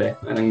control eh.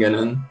 Parang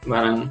ganun.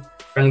 Parang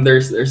parang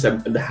there's a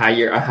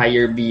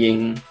higher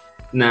being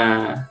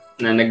na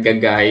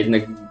nagga-guide,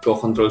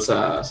 nagko-control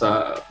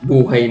sa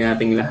buhay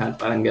nating lahat,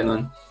 parang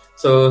ganon.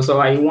 So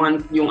I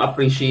want yung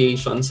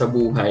appreciation sa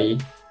buhay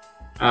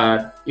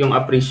at yung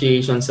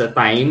appreciation sa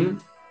time,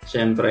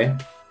 syempre.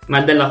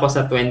 Madala ko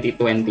sa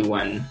 2021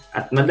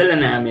 at madala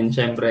namin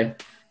syempre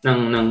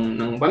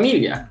ng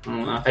pamilya,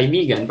 ng mga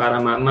kaibigan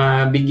para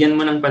mabigyan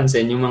mo ng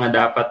pansin yung mga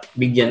dapat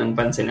bigyan ng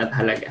pansin at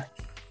halaga.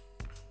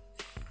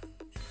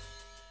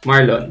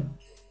 Marlon.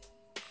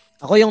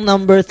 Ako yung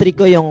number 3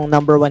 ko, yung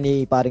number 1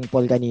 ni paring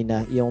Paul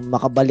kanina, yung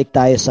makabalik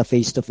tayo sa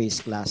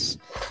face-to-face class.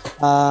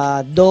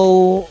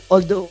 Although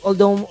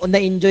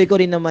na-enjoy ko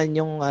rin naman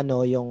yung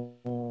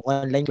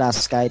online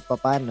class kahit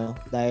papaano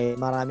dahil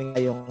maraming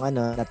kayong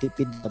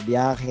natipid na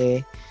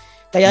biyahe.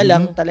 Kaya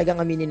lang talagang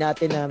aminin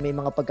natin na may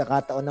mga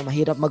pagkakataon na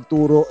mahirap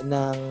magturo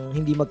ng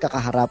hindi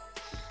magkakaharap.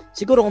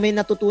 Siguro kung may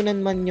natutunan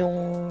man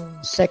yung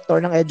sector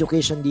ng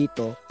education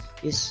dito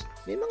is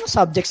may mga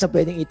subjects na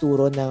pwedeng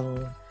ituro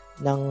ng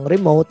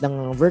remote,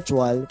 ng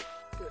virtual,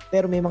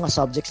 pero may mga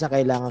subjects na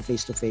kailangan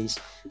face-to-face.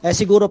 Kaya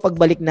siguro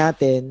pagbalik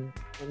natin,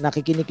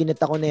 nakikinig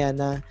ako na yan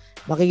na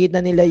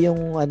makikita nila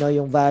yung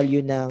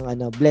value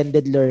ng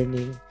blended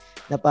learning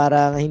na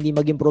parang hindi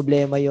maging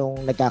problema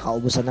yung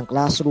nagkakaubusan ng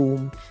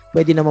classroom.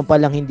 Pwede naman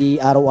palang hindi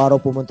araw-araw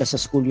pumunta sa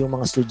school yung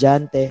mga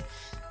estudyante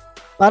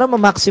para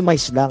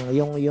ma-maximize lang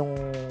yung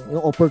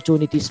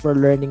opportunities for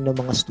learning ng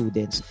mga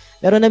students.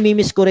 Pero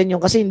namimiss ko rin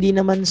yung kasi hindi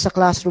naman sa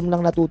classroom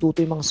lang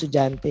natututo yung mga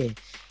estudyante.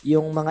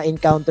 Yung mga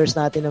encounters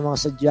natin ng mga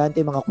estudyante,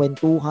 mga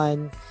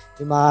kwentuhan,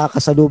 yung mga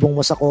kasalubong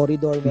mo sa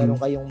corridor, meron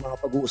kayong mga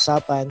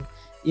pag-uusapan.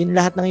 Yun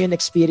lahat ng yun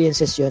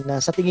experiences yun na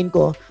sa tingin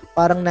ko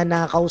parang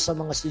nanakaw sa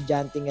mga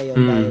estudyante ngayon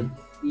dahil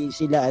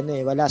sila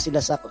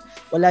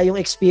wala yung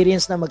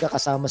experience na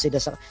magkakasama sila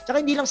sa tsaka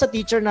hindi lang sa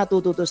teacher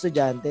natututo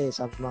estudyante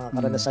sa mga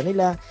karanasan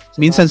nila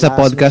minsan sa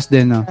podcast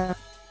din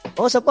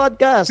sa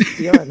podcast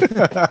yun.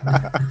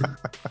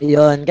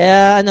 Yun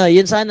kaya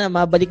yun sana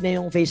mabalik na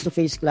yung face to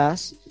face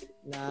class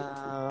na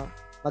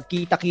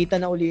magkita-kita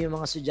na uli yung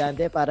mga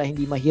estudyante para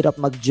hindi mahirap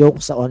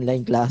mag-joke sa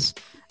online class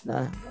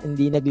na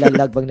hindi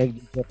naglalag pag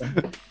nag-joke.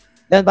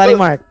 Yan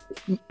paring Mark.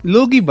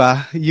 Lugi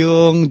ba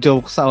yung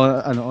joke sa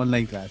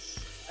online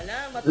class?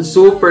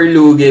 Super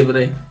lugi,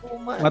 pre.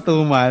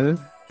 Matumal.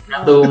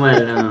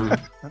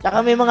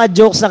 Tsaka may mga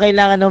jokes na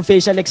kailangan ng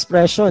facial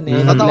expression.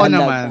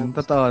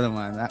 Totoo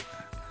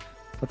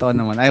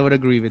naman. I would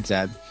agree with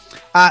that.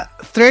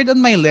 Third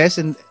on my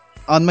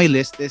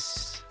list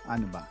is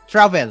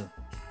travel.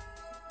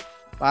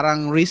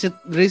 Parang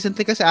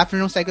recently kasi after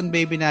nung second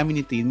baby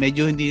namin ni Tin,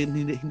 medyo hindi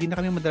na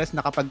kami madalas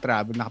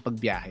nakapag-travel,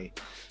 nakapagbiyahe.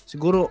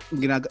 Siguro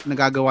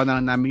nagagawa na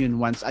lang namin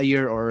yun once a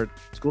year or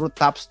siguro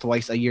tops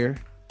twice a year.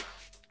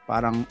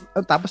 Parang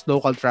tapos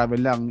local travel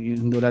lang,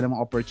 wala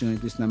namang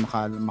opportunities na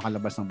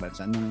makalabas ng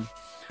bansa.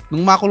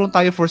 Nung makulong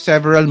tayo for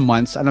several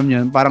months, alam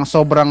niyo, parang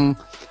sobrang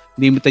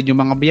limited yung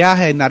mga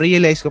biyahe.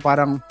 Na-realize ko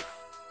parang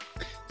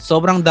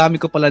sobrang dami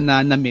ko pala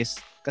na-miss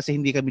kasi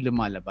hindi kami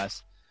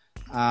lumalabas.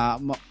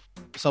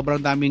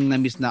 Sobrang daming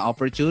na-miss na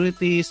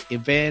opportunities,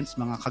 events,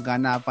 mga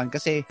kaganapan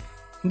kasi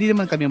hindi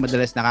naman kami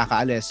madalas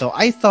nakakaalis. So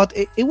I thought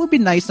it would be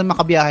nice na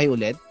makabiyahe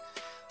ulit.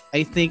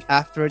 I think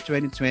after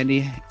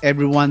 2020,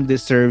 everyone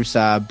deserves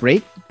a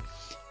break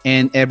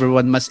and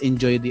everyone must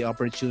enjoy the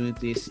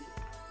opportunities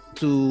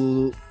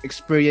to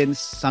experience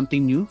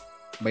something new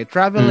by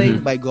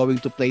traveling, by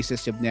going to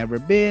places you've never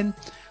been,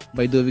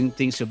 by doing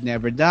things you've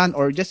never done,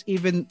 or just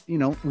even,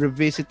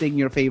 revisiting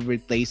your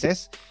favorite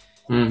places.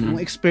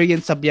 Yung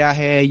experience sa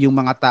biyahe, yung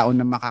mga tao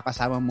na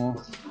makakasama mo,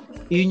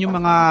 yun yung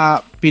mga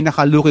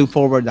pinaka-looking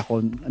forward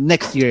ako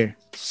next year.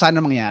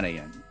 Sana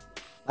mangyari yan.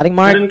 Paring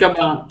Mark, meron ka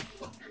ba?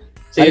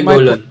 Sige,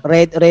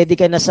 ready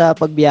ka na sa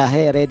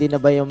pagbiyahe? Ready na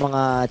ba yung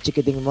mga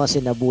chikiting mo, si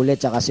Nabulet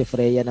tsaka si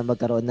Freya na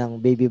magkaroon ng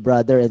baby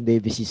brother and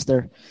baby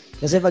sister?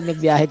 Kasi pag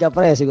nagbiyahe ka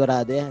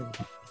sigurado yan.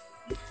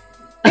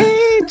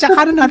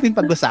 Tsaka na natin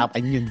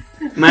pag-usapan yun.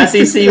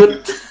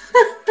 Masisiyut.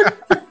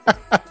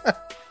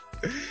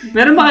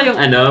 Meron ba kayong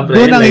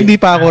doon lang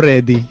hindi pa ako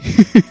ready.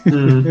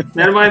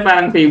 Meron ba kayong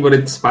parang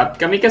favorite spot?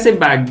 Kami kasi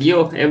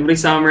Baguio. Every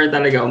summer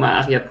talaga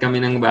umaakyat kami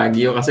ng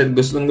Baguio kasi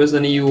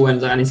gustong-gusto ni Yuan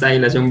sa ni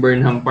Silas yung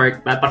Burnham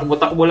Park.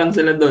 Tatakbo-takbo lang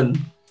sila doon.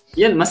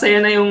 Yan, masaya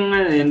na yung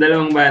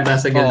dalawang bata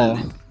sa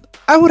ganun.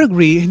 I would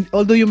agree.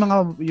 Although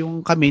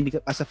yung kami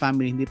as a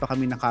family hindi pa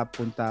kami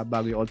nakapunta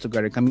Baguio all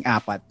together. Kaming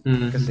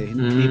 4 kasi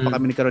hindi pa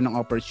kami nagkaroon ng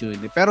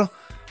opportunity. Pero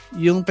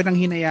yung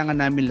pinanghinayangan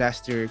namin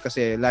last year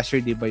kasi last year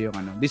 'di ba yung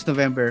this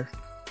November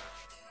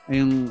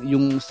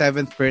yung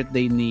 7th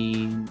birthday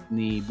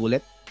ni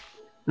Bullet.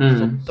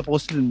 So,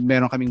 supposedly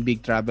meron kaming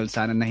big travel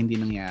sana na hindi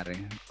nangyari.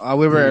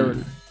 We were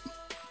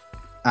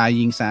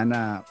eyeing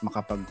sana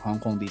makapag Hong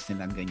Kong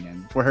Disneyland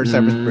ganyan for her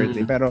 7th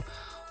birthday pero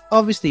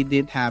obviously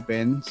didn't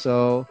happen.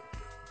 So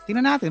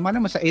tingnan natin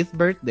malay mo sa 8th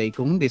birthday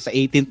kung hindi sa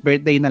 18th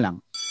birthday na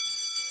lang.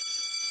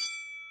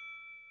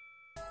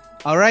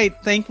 Alright,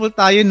 thankful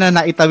tayo na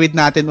naitawid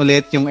natin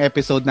ulit yung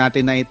episode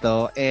natin na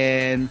ito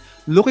and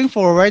looking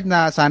forward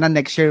na sana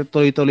next year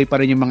tuloy-tuloy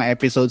pa rin yung mga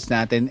episodes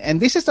natin.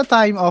 And this is the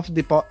time of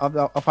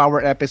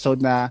our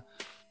episode na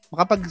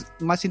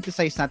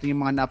makapag-synthesize natin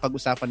yung mga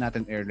napag-usapan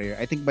natin earlier.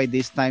 I think by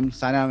this time,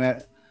 sana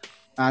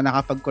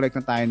nakapag-collect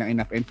na tayo ng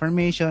enough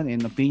information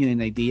and opinion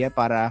and idea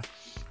para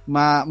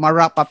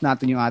ma-wrap up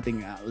natin yung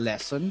ating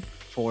lesson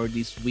for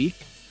this week.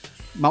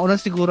 Maulan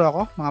siguro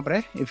ako, mga pre,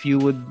 if you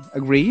would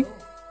agree.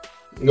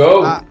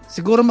 Go!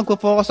 Siguro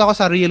magpo-focus ako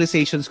sa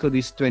realizations ko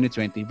this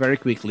 2020 very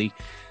quickly.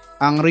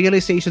 Ang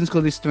realizations ko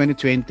this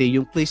 2020,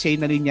 yung cliche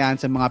na rin yan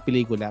sa mga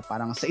pelikula,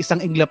 parang sa isang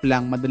iglap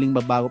lang, madaling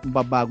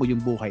mababago yung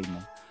buhay mo.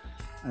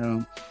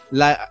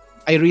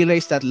 I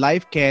realized that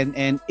life can,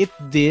 and it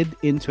did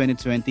in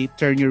 2020,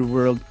 turn your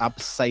world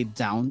upside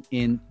down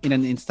in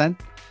an instant.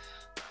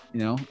 You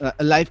know,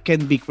 life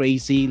can be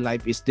crazy,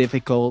 life is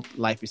difficult,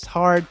 life is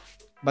hard,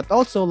 but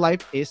also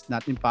life is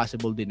not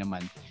impossible din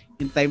naman.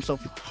 In times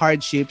of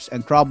hardships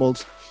and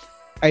troubles,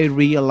 I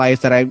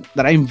realized that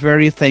I'm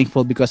very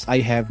thankful because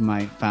I have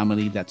my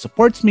family that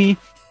supports me,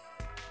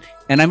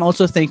 and I'm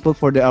also thankful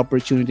for the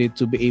opportunity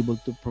to be able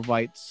to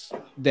provide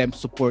them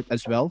support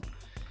as well.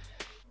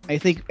 I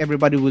think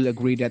everybody will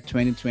agree that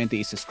 2020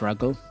 is a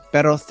struggle,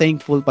 pero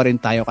thankful pa rin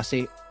tayo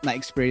kasi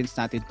na-experience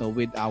natin to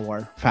with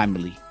our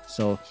family.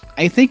 So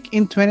I think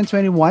in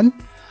 2021,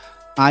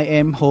 I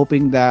am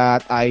hoping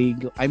that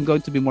I'm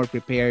going to be more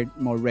prepared,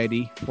 more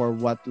ready for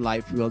what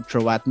life will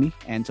throw at me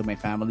and to my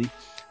family.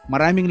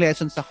 Maraming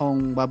lessons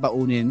akong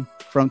babaunin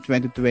from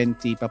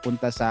 2020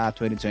 papunta sa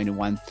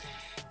 2021.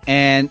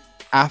 And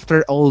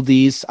after all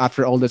the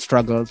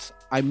struggles,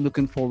 I'm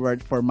looking forward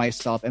for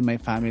myself and my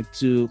family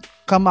to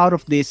come out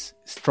of this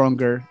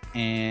stronger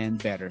and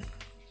better.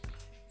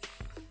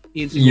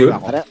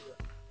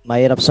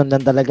 Mahirap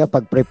sundan talaga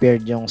pag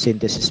prepared yung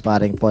synthesis,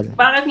 paring Paul.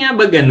 Bakit nga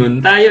ba ganun?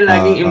 Tayo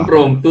laging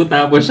impromptu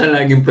tapos siya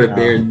laging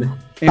prepared.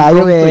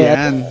 Tayo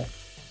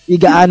di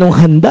gaanong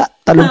handa.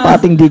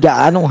 Talumpating di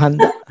gaanong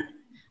handa.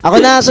 Ako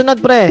na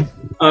sunod, pre.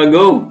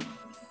 Go.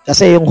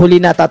 Kasi yung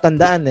huli na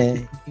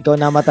tatandaan ikaw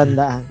na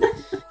matandaan.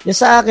 Yung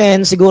sa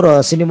akin,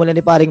 siguro, sinimulan ni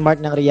paring Mark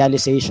ng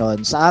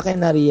realization. Sa akin,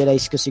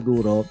 na-realize ko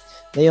siguro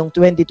na yung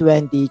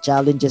 2020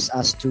 challenges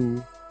us to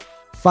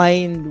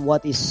find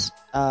what is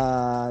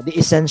the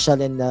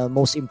essential and the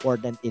most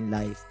important in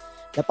life.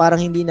 Na parang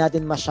hindi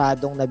natin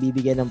masyadong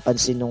nabibigyan ng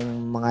pansin ng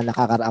mga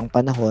nakakaraang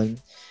panahon.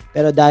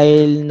 Pero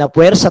dahil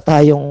napuwersa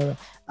tayong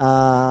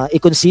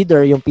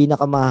i-consider yung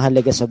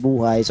pinakamahalaga sa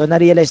buhay. So,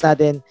 na-realize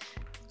natin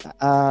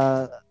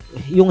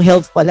yung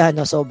health pala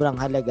na sobrang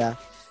halaga.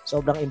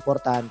 Sobrang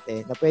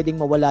importante na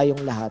pwedeng mawala yung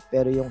lahat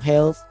pero yung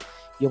health,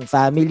 yung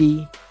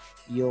family,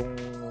 yung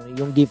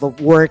gift of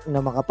work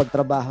na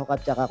makapagtrabaho ka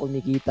at saka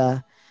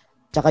kumikita,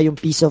 tsaka yung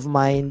peace of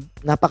mind,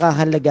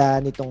 napakahalaga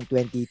nitong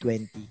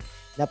 2020.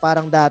 Na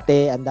parang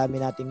dati, ang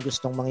dami nating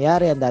gustong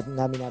mangyari, ang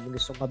dami nating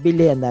gustong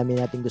mabili, ang dami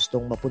nating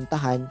gustong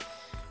mapuntahan,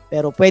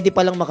 pero pwede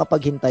palang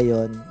makapaghintay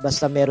yun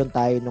basta meron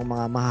tayo ng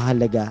mga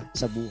mahahalaga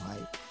sa buhay.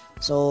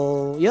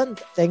 So, yun,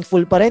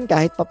 thankful pa rin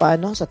kahit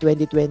papano sa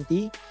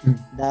 2020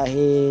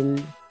 dahil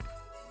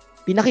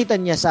pinakita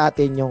niya sa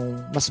atin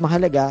yung mas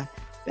mahalaga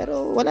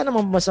pero wala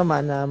namang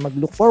masama na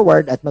mag-look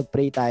forward at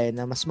mag-pray tayo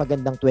na mas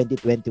magandang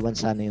 2021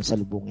 sana yung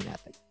salubungin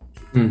natin.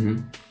 Mm-hmm.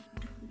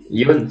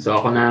 Yun, so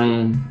ako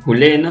nang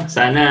huli, no?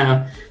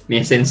 Sana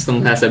may sense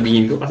tong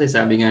sasabihin ko kasi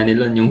sabi nga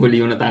nila yung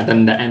huli yung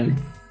natatandaan.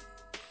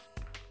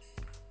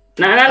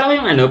 Naalala ko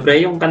yung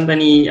pre, yung kanta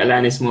ni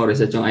Alanis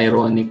Morissette, yung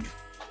Ironic.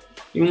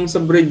 Yung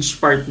sa bridge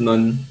part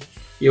nun,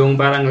 yung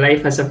parang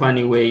life has a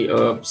funny way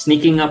of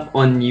sneaking up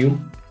on you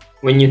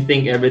when you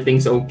think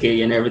everything's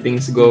okay and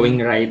everything's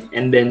going right,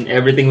 and then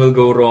everything will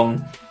go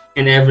wrong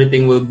and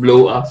everything will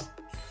blow up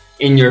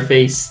in your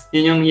face.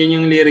 Yun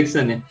yung lyrics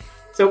nun .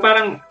 So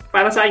parang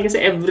para sa akin kasi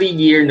every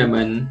year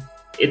naman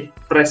it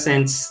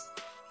presents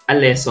a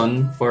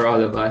lesson for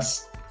all of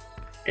us.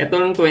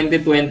 Etong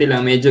 2020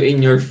 lang medyo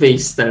in your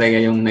face talaga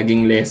yung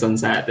naging lesson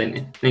sa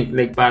atin .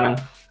 Like parang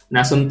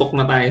nasuntok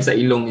na tayo sa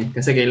ilong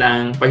kasi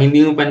kailangan, pag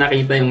hindi mo pa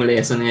nakita yung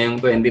lesson ngayong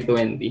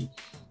 2020,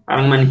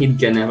 parang manhid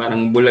ka na,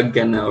 parang bulag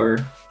ka na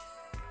or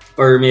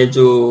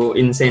medyo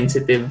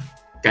insensitive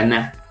ka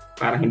na,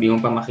 parang hindi mo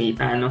pa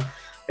makita,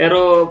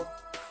 Pero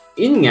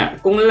yun nga,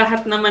 kung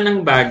lahat naman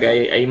ng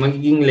bagay ay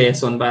magiging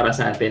lesson para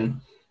sa atin,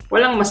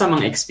 walang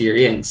masamang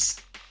experience.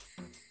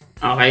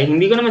 Okay,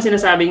 hindi ko naman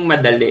sinasabing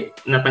madali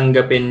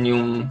natanggapin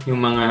yung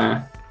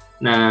mga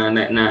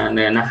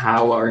na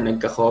hawa or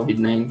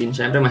nagka-COVID-19.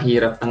 Syempre,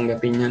 mahirap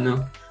tanggapin yun,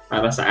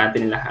 para sa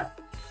atin lahat.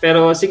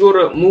 Pero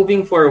siguro,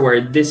 moving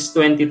forward, this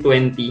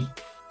 2020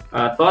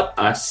 taught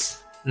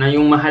us na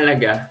yung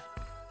mahalaga,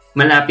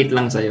 malapit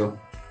lang sa'yo.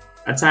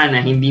 At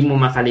sana, hindi mo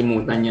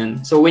makalimutan yun.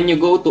 So, when you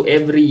go to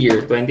every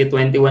year,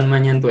 2021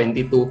 man yan,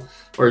 22,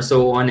 or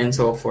so on and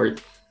so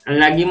forth,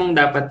 ang lagi mong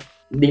dapat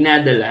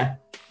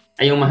dinadala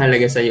ay yung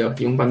mahalaga sa'yo,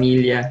 yung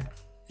pamilya,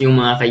 yung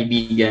mga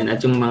kaibigan,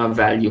 at yung mga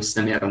values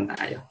na meron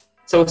tayo.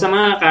 So, sa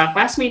mga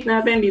classmate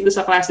natin dito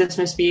sa Class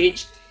Dismissed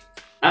PH,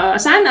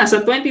 sana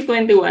sa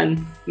 2021,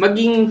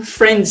 maging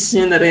friends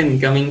nyo na rin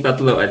kaming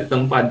tatlo at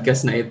itong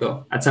podcast na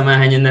ito. At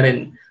samahan nyo na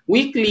rin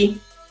weekly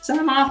sa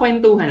mga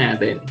kwentuhan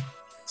natin.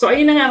 So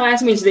ayun na nga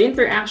classmates, the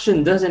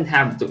interaction doesn't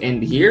have to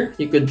end here.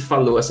 You could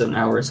follow us on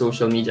our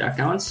social media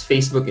accounts,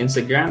 Facebook,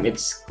 Instagram,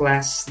 it's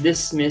Class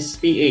Dismiss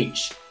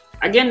PH.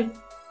 Again,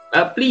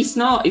 please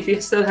if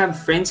you still have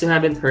friends who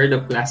haven't heard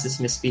of Class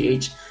Dismiss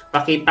PH,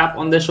 paki-tap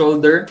on the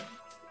shoulder,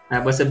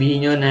 tapos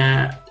sabihin nyo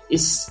na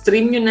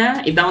i-stream nyo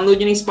na,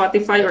 i-download nyo ng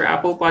Spotify or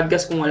Apple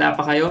Podcast kung wala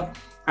pa kayo.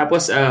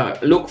 Tapos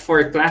look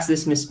for Class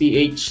Dismiss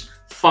PH,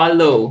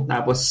 follow,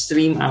 tapos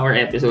stream our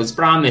episodes.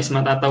 Promise,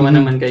 matatawa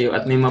naman kayo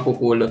at may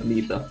mapupulot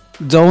dito.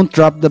 Don't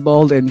drop the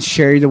ball and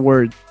share the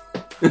word.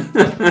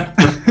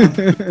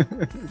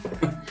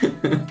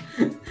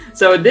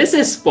 So this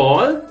is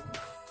Paul.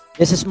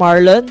 This is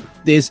Marlon.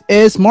 This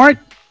is Mark.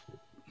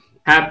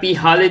 Happy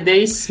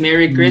holidays,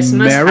 Merry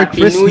Christmas, Merry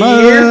Happy Christmas. New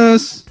Year.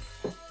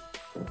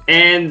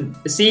 And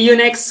see you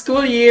next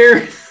school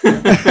year.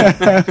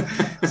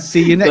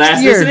 See you next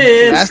Class year.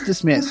 dismissed. Class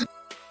dismissed.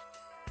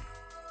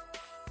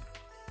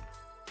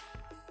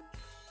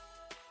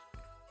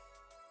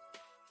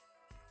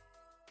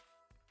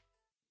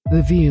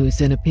 The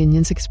views and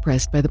opinions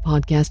expressed by the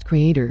podcast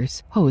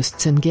creators,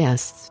 hosts, and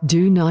guests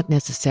do not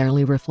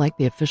necessarily reflect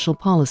the official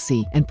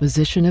policy and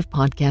position of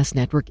Podcast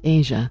Network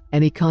Asia.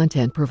 Any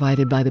content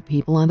provided by the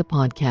people on the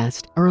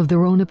podcast are of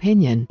their own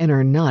opinion and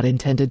are not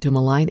intended to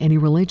malign any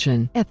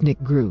religion,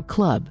 ethnic group,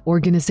 club,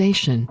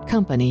 organization,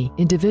 company,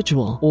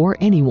 individual, or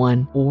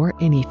anyone or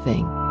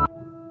anything.